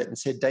spotted it and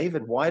said,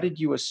 David, why did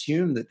you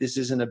assume that this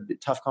isn't a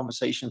tough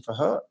conversation for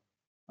her?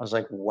 I was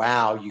like,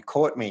 wow, you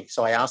caught me.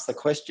 So I asked the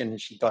question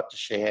and she got to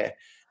share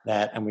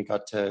that, and we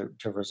got to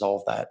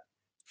resolve that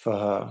for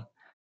her.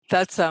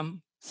 That's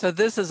so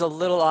this is a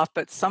little off,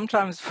 but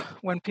sometimes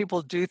when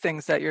people do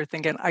things that you're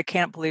thinking, I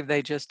can't believe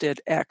they just did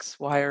X,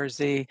 Y, or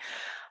Z.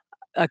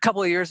 A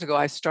couple of years ago,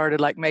 I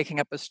started like making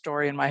up a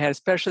story in my head,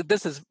 especially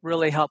this is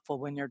really helpful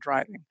when you're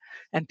driving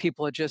and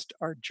people just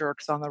are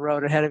jerks on the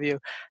road ahead of you.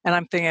 And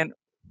I'm thinking,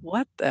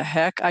 what the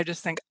heck? I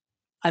just think,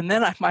 and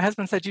then my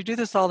husband said, you do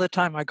this all the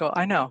time. I go,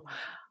 I know.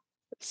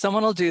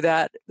 Someone will do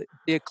that,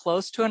 be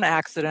close to an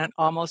accident,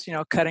 almost,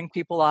 cutting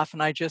people off.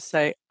 And I just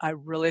say, I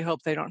really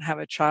hope they don't have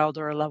a child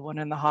or a loved one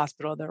in the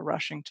hospital they're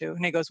rushing to.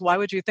 And he goes, why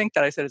would you think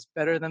that? I said, it's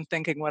better than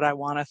thinking what I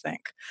want to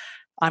think.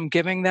 I'm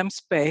giving them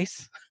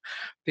space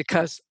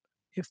because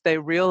if they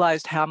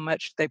realized how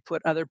much they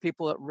put other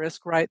people at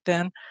risk right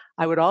then,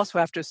 I would also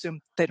have to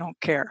assume they don't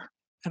care.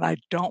 And I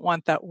don't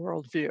want that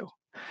worldview.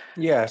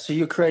 Yeah, so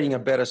you're creating a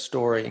better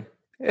story.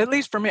 At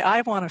least for me,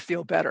 I want to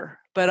feel better.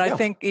 But I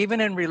think even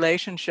in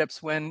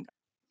relationships, when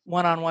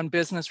one-on-one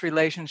business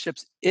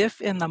relationships, if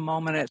in the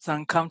moment it's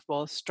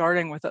uncomfortable,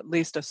 starting with at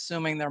least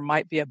assuming there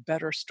might be a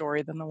better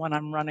story than the one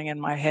I'm running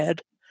in my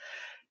head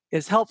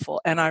is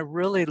helpful. And I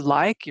really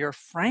like your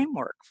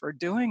framework for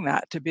doing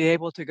that, to be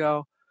able to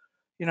go,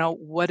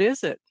 what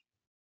is it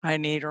I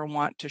need or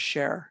want to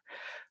share?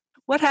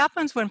 What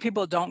happens when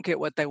people don't get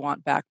what they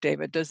want back,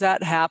 David? Does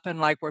that happen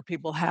like where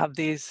people have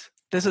these,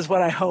 this is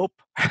what I hope,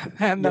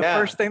 and the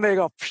first thing they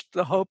go,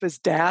 the hope is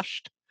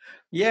dashed?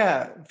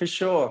 Yeah, for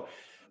sure.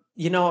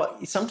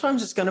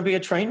 Sometimes it's going to be a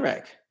train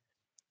wreck,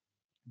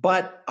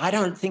 but I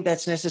don't think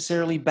that's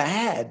necessarily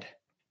bad,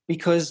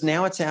 because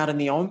now it's out in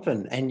the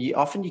open and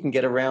often you can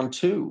get around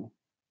too.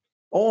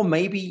 Or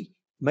maybe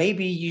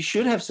you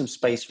should have some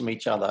space from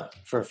each other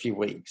for a few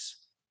weeks,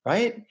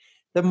 right?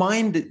 The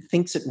mind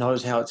thinks it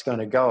knows how it's going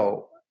to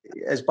go.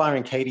 As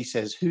Byron Katie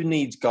says, who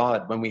needs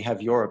God when we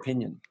have your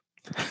opinion?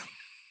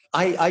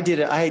 I did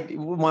it. I had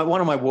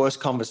one of my worst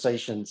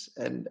conversations,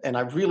 and I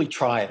really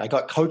tried. I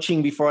got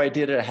coaching before I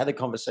did it. I had the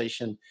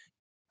conversation.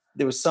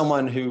 There was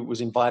someone who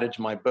was invited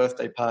to my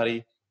birthday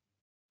party,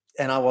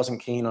 and I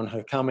wasn't keen on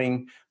her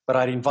coming, but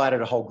I'd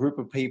invited a whole group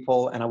of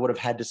people and I would have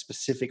had to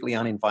specifically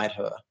uninvite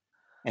her.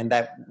 And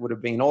that would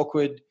have been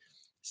awkward.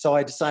 So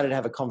I decided to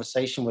have a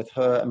conversation with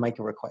her and make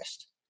a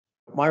request.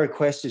 My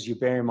request is you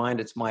bear in mind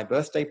it's my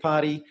birthday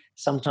party.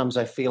 Sometimes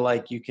I feel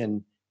like you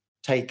can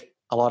take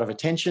a lot of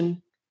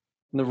attention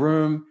in the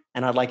room,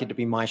 and I'd like it to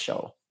be my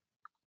show.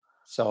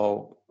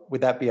 So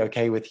would that be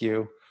okay with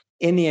you?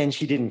 In the end,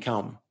 she didn't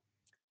come.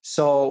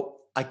 So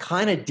I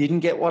kind of didn't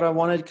get what I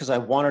wanted because I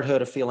wanted her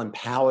to feel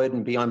empowered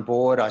and be on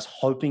board. I was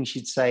hoping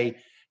she'd say,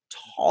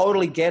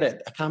 totally get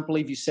it. I can't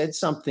believe you said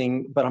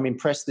something, but I'm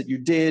impressed that you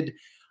did.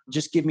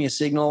 Just give me a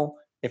signal.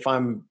 If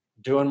I'm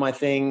doing my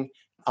thing,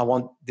 I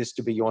want this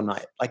to be your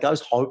night. Like I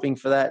was hoping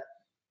for that.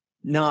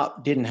 No,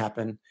 didn't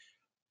happen.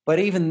 But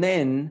even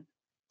then,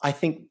 I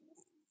think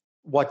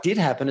what did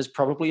happen is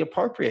probably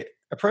appropriate.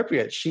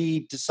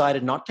 She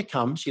decided not to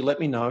come. She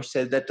let me know,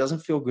 said that doesn't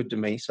feel good to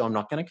me, so I'm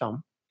not going to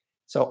come.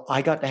 So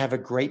I got to have a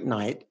great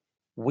night.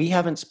 We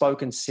haven't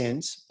spoken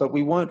since, but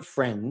we weren't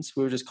friends.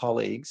 We were just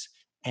colleagues,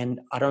 and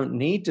I don't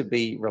need to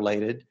be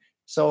related.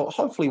 So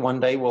hopefully one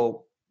day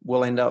we'll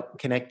end up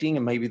connecting,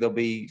 and maybe there'll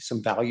be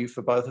some value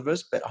for both of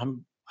us. But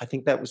I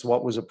think that was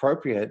what was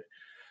appropriate.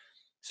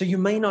 So you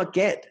may not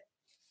get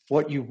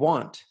what you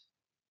want,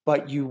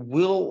 but you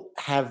will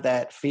have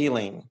that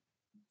feeling,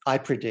 I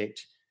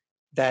predict,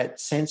 that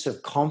sense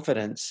of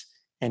confidence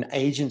and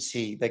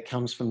agency that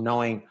comes from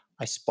knowing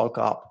I spoke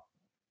up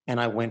and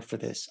I went for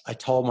this. I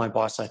told my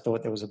boss I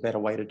thought there was a better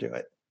way to do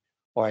it.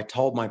 Or I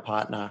told my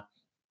partner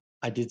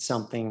I did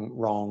something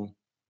wrong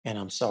and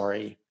I'm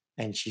sorry.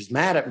 And she's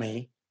mad at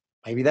me.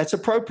 Maybe that's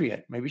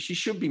appropriate. Maybe she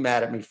should be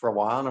mad at me for a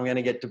while and I'm going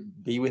to get to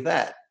be with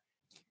that.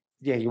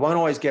 Yeah, you won't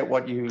always get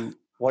what you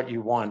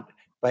want,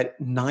 but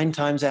 9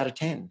 times out of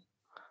 10,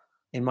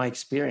 in my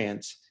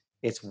experience,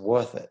 it's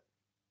worth it.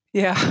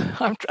 Yeah,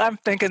 I'm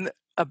thinking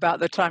about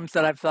the times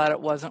that I've thought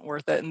it wasn't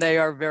worth it, and they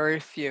are very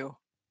few.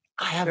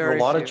 I have a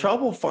lot of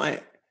trouble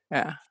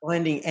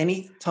finding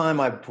any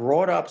time I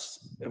brought up.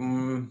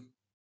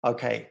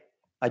 Okay,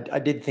 I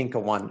did think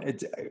of one.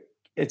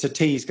 It's a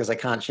tease because I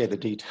can't share the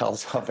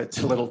details of it.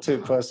 It's a little too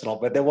personal.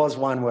 But there was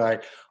one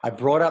where I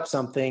brought up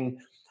something.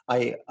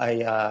 I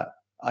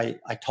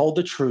told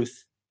the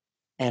truth,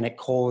 and it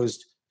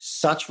caused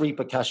such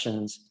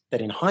repercussions that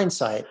in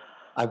hindsight,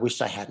 I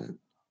wished I hadn't.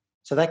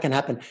 So that can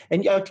happen.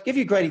 And to give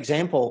you a great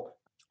example,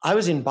 I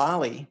was in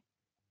Bali.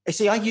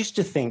 See, I used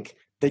to think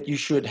that you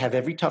should have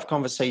every tough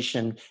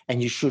conversation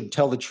and you should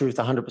tell the truth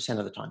 100%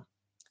 of the time.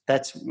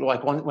 That's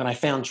like when I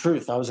found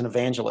truth, I was an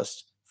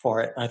evangelist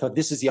for it. And I thought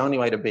this is the only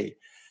way to be.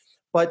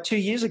 But 2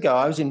 years ago,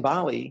 I was in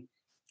Bali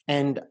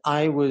and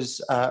I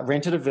was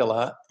rented a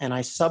villa and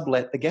I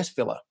sublet the guest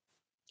villa,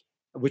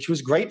 which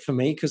was great for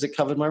me because it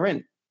covered my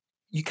rent.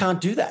 You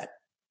can't do that.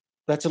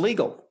 That's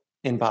illegal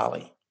in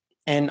Bali.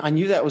 And I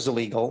knew that was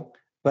illegal,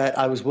 but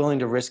I was willing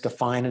to risk a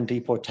fine and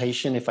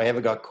deportation if I ever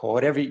got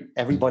caught.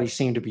 Everybody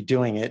seemed to be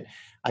doing it.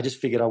 I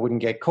just figured I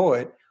wouldn't get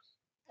caught.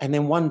 And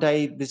then one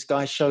day, this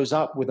guy shows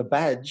up with a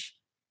badge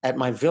at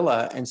my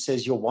villa and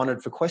says, "You're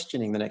wanted for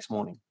questioning" the next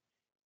morning.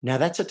 Now,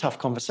 that's a tough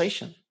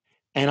conversation.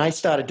 And I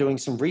started doing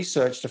some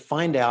research to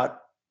find out,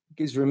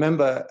 because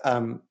remember,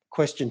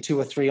 question 2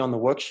 or 3 on the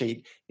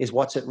worksheet is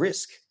what's at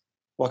risk?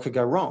 What could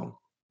go wrong?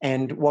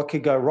 And what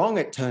could go wrong,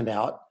 it turned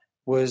out,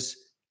 was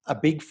a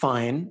big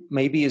fine,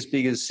 maybe as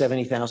big as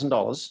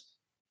 $70,000,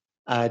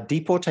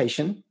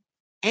 deportation,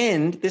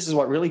 and this is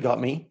what really got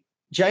me,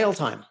 jail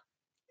time.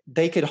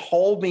 They could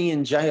hold me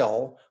in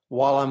jail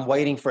while I'm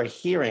waiting for a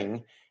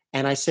hearing.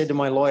 And I said to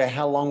my lawyer,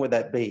 "How long would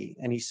that be?"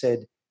 And he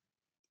said,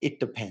 "It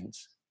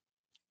depends."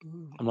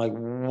 I'm like,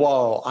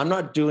 whoa, I'm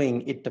not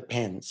doing "it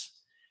depends."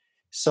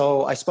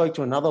 So I spoke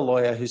to another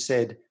lawyer who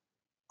said,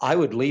 I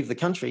would leave the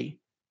country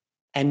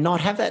and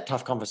not have that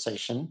tough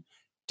conversation,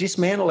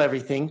 dismantle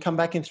everything, come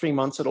back in 3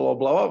 months, it'll all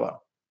blow over.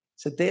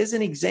 So there's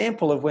an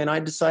example of when I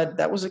decided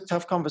that was a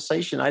tough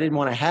conversation I didn't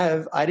want to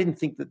have. I didn't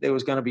think that there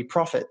was going to be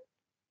profit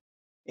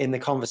in the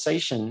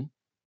conversation.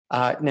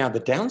 Now, the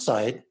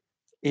downside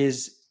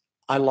is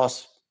I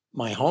lost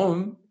my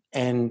home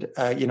and,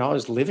 I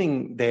was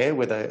living there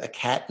with a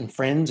cat and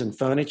friends and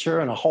furniture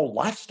and a whole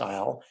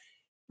lifestyle.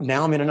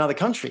 Now I'm in another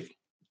country,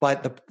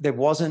 but there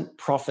wasn't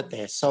profit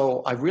there.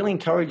 So I really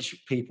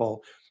encourage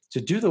people to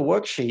do the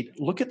worksheet,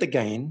 look at the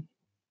gain,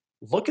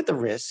 look at the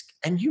risk,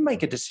 and you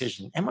make a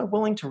decision. Am I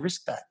willing to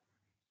risk that?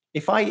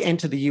 If I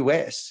enter the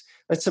US,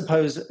 let's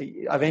suppose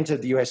I've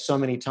entered the US so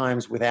many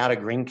times without a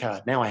green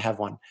card. Now I have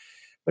one.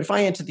 But if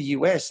I enter the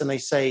US and they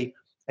say,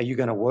 "Are you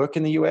going to work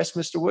in the US,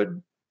 Mr.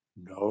 Wood?"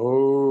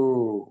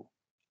 No,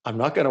 I'm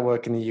not going to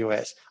work in the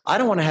US. I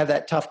don't want to have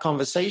that tough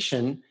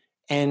conversation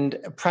and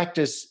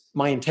practice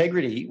my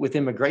integrity with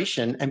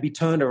immigration and be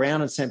turned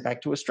around and sent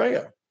back to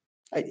Australia.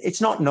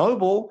 It's not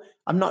noble.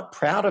 I'm not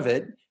proud of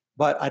it,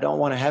 but I don't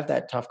want to have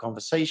that tough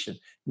conversation.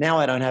 Now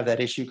I don't have that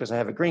issue because I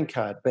have a green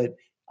card, but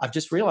I've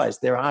just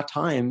realized there are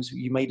times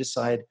you may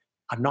decide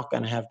I'm not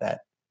going to have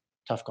that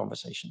tough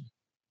conversation.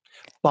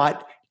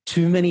 But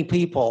too many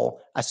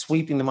people are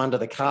sweeping them under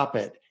the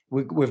carpet.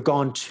 We've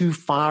gone too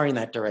far in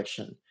that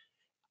direction.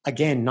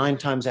 again, 9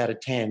 times out of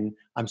 10,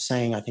 I'm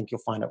saying I think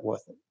you'll find it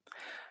worth it.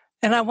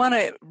 And I want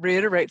to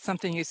reiterate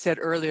something you said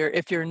earlier.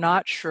 If you're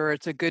not sure,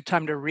 it's a good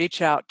time to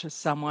reach out to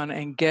someone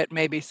and get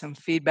maybe some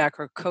feedback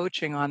or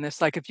coaching on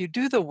this. Like if you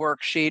do the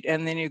worksheet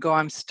and then you go,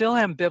 I'm still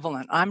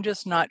ambivalent, I'm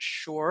just not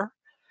sure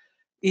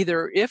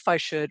either if I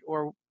should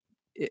or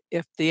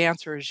if the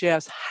answer is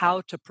yes,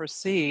 how to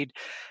proceed.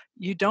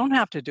 You don't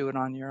have to do it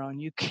on your own.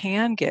 You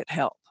can get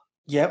help.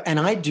 Yeah, and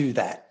I do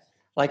that.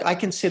 Like I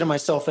consider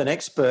myself an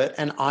expert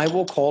and I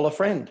will call a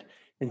friend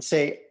and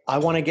say, I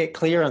want to get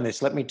clear on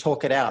this. Let me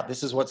talk it out.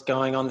 This is what's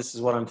going on. This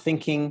is what I'm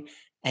thinking.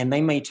 And they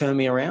may turn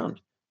me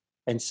around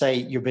and say,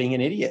 you're being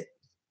an idiot.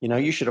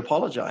 You should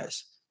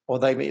apologize. Or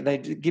they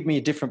give me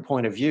a different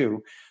point of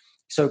view.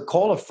 So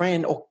call a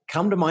friend or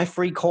come to my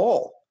free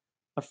call.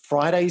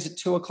 Fridays at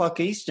 2:00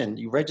 Eastern.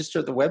 You register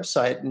at the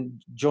website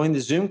and join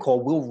the Zoom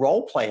call. We'll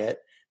role play it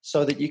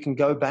so that you can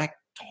go back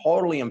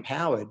totally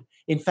empowered.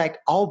 In fact,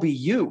 I'll be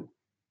you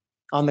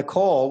on the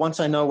call. Once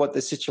I know what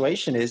the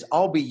situation is,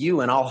 I'll be you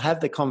and I'll have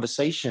the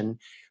conversation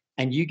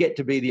and you get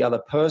to be the other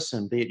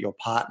person, be it your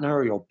partner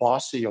or your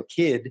boss or your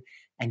kid,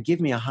 and give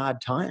me a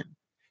hard time.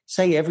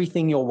 Say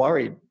everything you're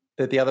worried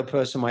that the other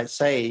person might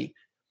say,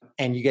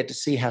 and you get to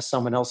see how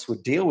someone else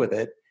would deal with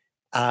it.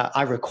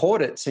 I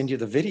record it, send you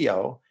the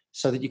video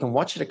so that you can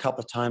watch it a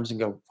couple of times and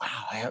go,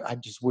 wow, I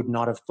just would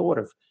not have thought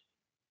of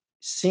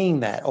seeing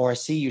that. Or I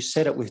see you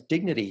said it with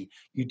dignity.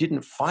 You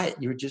didn't fight.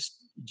 You just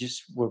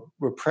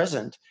were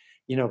present.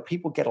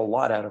 People get a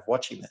lot out of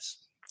watching this.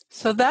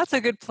 So that's a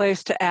good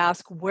place to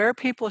ask where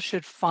people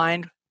should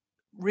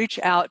reach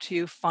out to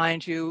you,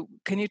 find you.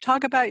 Can you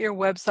talk about your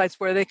websites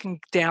where they can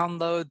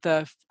download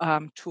the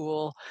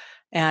tool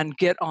and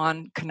get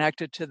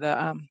connected to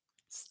the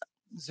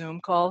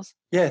Zoom calls?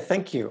 Yeah,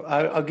 thank you.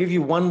 I'll give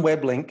you one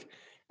web link,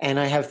 and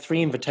I have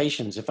 3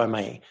 invitations, if I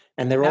may,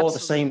 and they're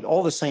Absolutely.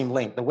 all the same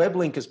link. The web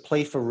link is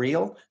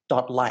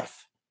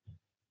playforreal.life.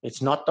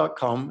 It's not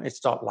 .com,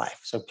 it's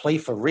 .life. So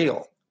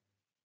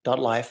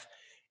playforreal.life,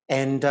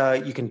 and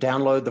you can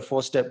download the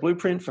 4-step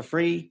blueprint for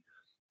free.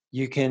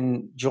 You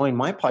can join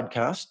my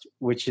podcast,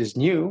 which is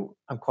new.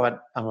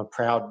 I'm a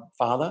proud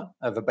father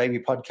of a baby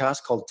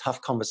podcast called Tough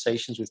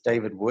Conversations with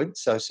David Wood.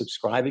 So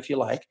subscribe if you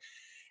like.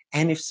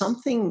 And if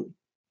something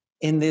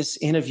in this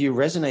interview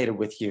resonated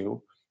with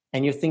you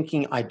and you're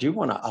thinking, I do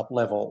want to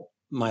up-level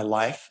my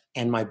life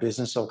and my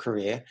business or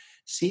career,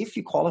 see if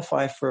you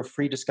qualify for a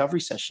free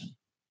discovery session.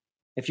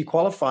 If you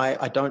qualify,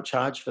 I don't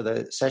charge for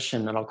the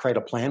session and I'll create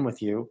a plan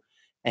with you.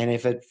 And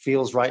if it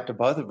feels right to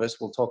both of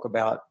us, we'll talk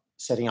about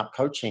setting up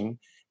coaching.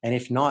 And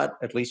if not,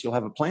 at least you'll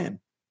have a plan.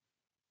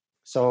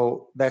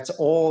 So that's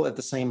all at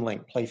the same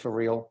link,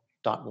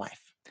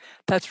 playforreal.life.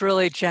 That's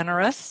really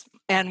generous.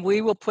 And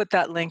we will put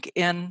that link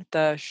in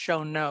the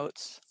show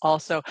notes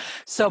also.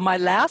 So my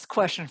last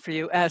question for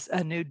you as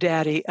a new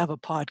daddy of a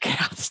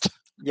podcast.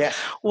 Yeah.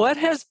 What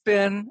has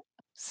been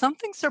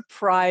something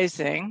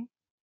surprising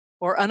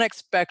or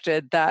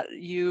unexpected that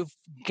you've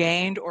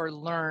gained or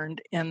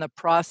learned in the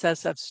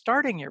process of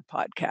starting your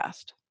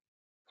podcast?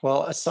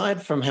 Well,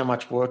 aside from how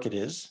much work it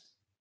is,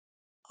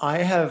 I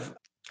have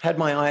had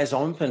my eyes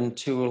open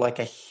to like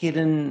a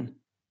hidden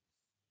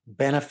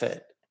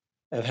benefit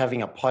of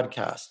having a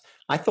podcast.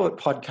 I thought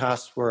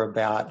podcasts were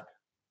about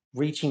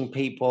reaching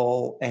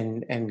people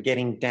and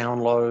getting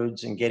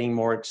downloads and getting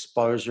more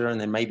exposure and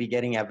then maybe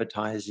getting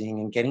advertising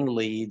and getting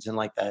leads and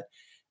like that.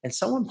 And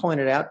someone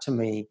pointed out to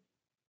me,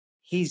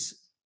 his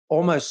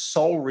almost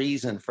sole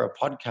reason for a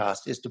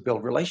podcast is to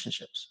build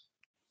relationships.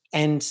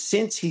 And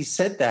since he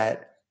said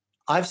that,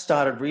 I've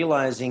started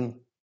realizing,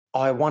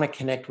 oh, I want to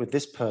connect with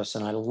this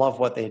person. I love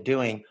what they're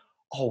doing.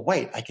 Oh,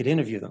 wait, I could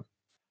interview them.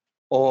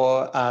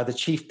 Or the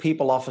chief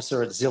people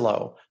officer at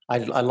Zillow. I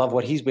love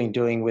what he's been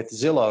doing with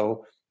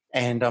Zillow.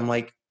 And I'm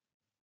like,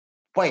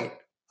 wait,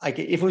 if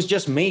it was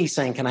just me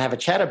saying, can I have a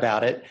chat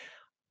about it?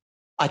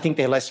 I think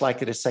they're less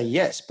likely to say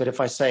yes. But if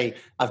I say,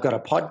 I've got a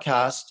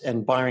podcast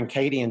and Byron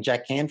Katie and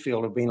Jack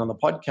Canfield have been on the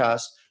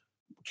podcast,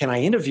 can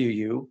I interview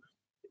you?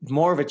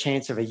 More of a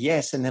chance of a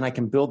yes, and then I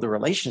can build the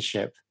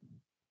relationship.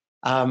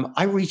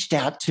 I reached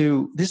out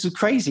to, this is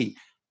crazy,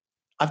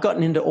 I've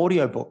gotten into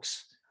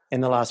audiobooks in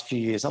the last few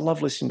years. I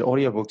love listening to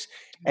audiobooks.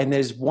 And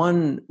there's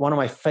one of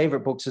my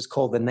favorite books is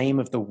called The Name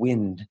of the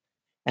Wind.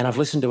 And I've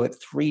listened to it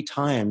 3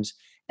 times.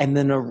 And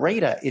the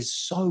narrator is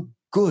so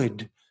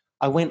good.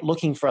 I went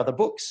looking for other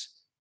books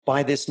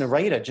by this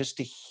narrator just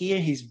to hear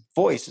his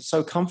voice. It's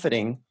so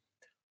comforting.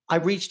 I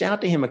reached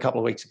out to him a couple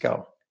of weeks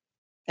ago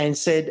and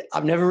said,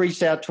 I've never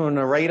reached out to a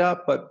narrator,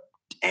 but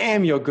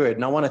damn, you're good.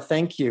 And I want to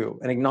thank you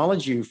and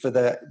acknowledge you for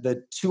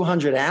the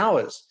 200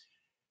 hours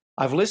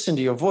I've listened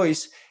to your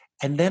voice.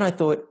 And then I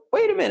thought,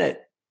 wait a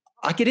minute,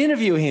 I could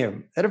interview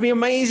him. That'd be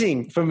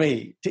amazing for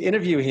me to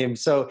interview him.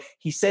 So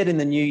he said in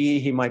the new year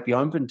he might be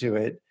open to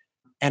it.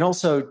 And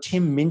also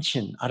Tim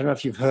Minchin. I don't know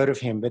if you've heard of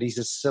him, but he's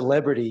a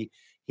celebrity.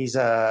 He's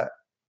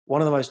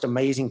one of the most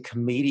amazing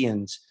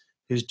comedians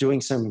who's doing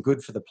some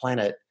good for the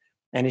planet.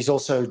 And he's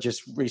also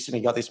just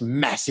recently got this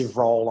massive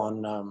role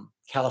on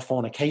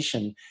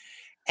Californication.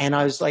 And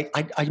I was like,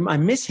 I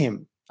miss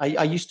him.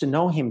 I used to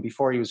know him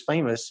before he was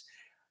famous,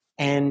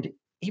 and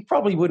he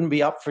probably wouldn't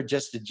be up for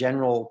just a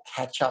general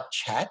catch-up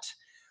chat,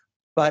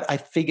 but I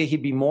figure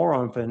he'd be more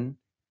open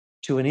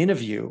to an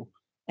interview.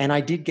 And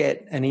I did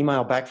get an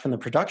email back from the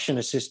production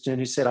assistant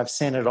who said, I've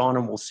sent it on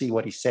and we'll see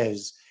what he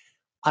says.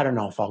 I don't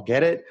know if I'll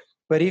get it,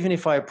 but even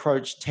if I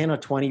approach 10 or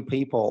 20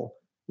 people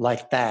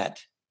like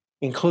that,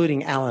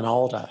 including Alan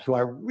Alda, who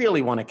I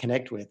really want to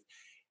connect with,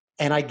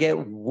 and I get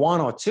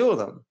one or two of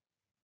them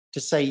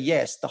to say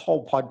yes, the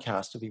whole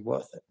podcast will be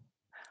worth it.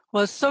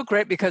 Well, it's so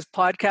great because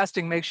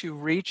podcasting makes you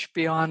reach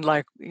beyond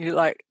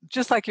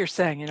just like you're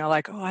saying,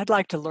 like, oh, I'd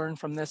like to learn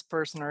from this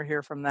person or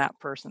hear from that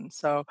person.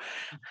 So,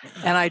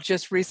 and I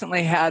just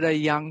recently had a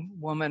young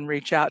woman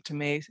reach out to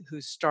me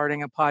who's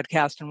starting a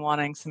podcast and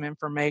wanting some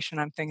information.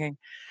 I'm thinking,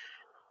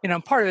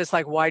 part of it's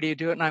like, why do you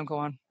do it? And I'm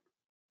going,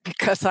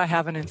 because I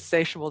have an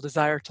insatiable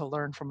desire to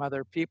learn from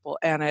other people.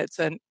 And it's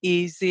an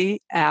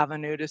easy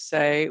avenue to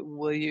say,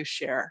 will you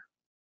share?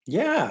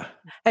 Yeah.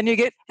 And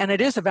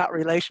it is about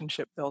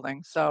relationship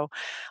building. So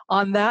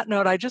on that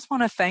note, I just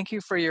want to thank you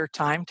for your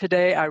time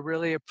today. I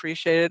really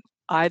appreciate it.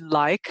 I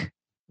like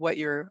what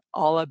you're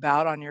all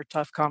about on your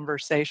Tough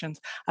Conversations.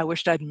 I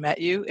wished I'd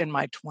met you in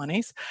my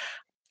 20s.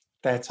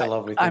 That's a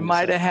lovely thing. I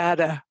might have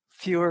had a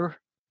fewer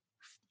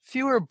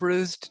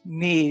bruised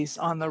knees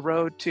on the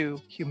road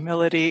to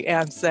humility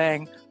and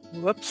saying,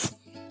 whoops.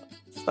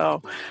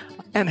 So,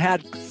 and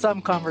had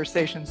some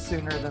conversations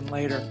sooner than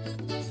later.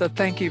 So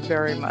thank you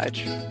very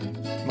much.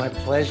 My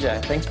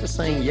pleasure. Thanks for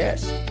saying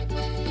yes.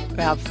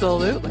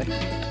 Absolutely.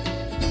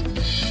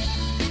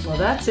 Well,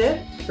 that's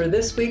it for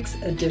this week's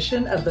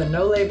edition of the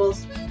No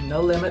Labels, No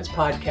Limits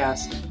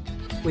podcast.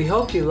 We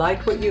hope you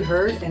liked what you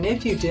heard, and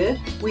if you did,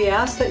 we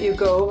ask that you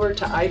go over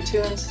to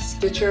iTunes,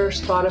 Stitcher,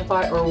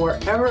 Spotify, or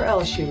wherever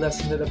else you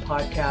listen to the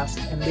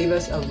podcast and leave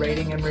us a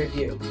rating and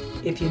review.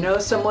 If you know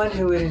someone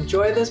who would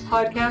enjoy this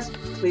podcast,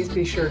 please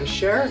be sure to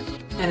share it.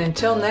 And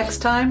until next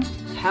time,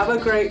 have a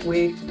great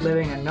week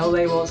living a no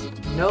labels,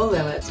 no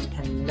limits,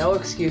 and no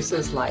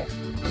excuses life.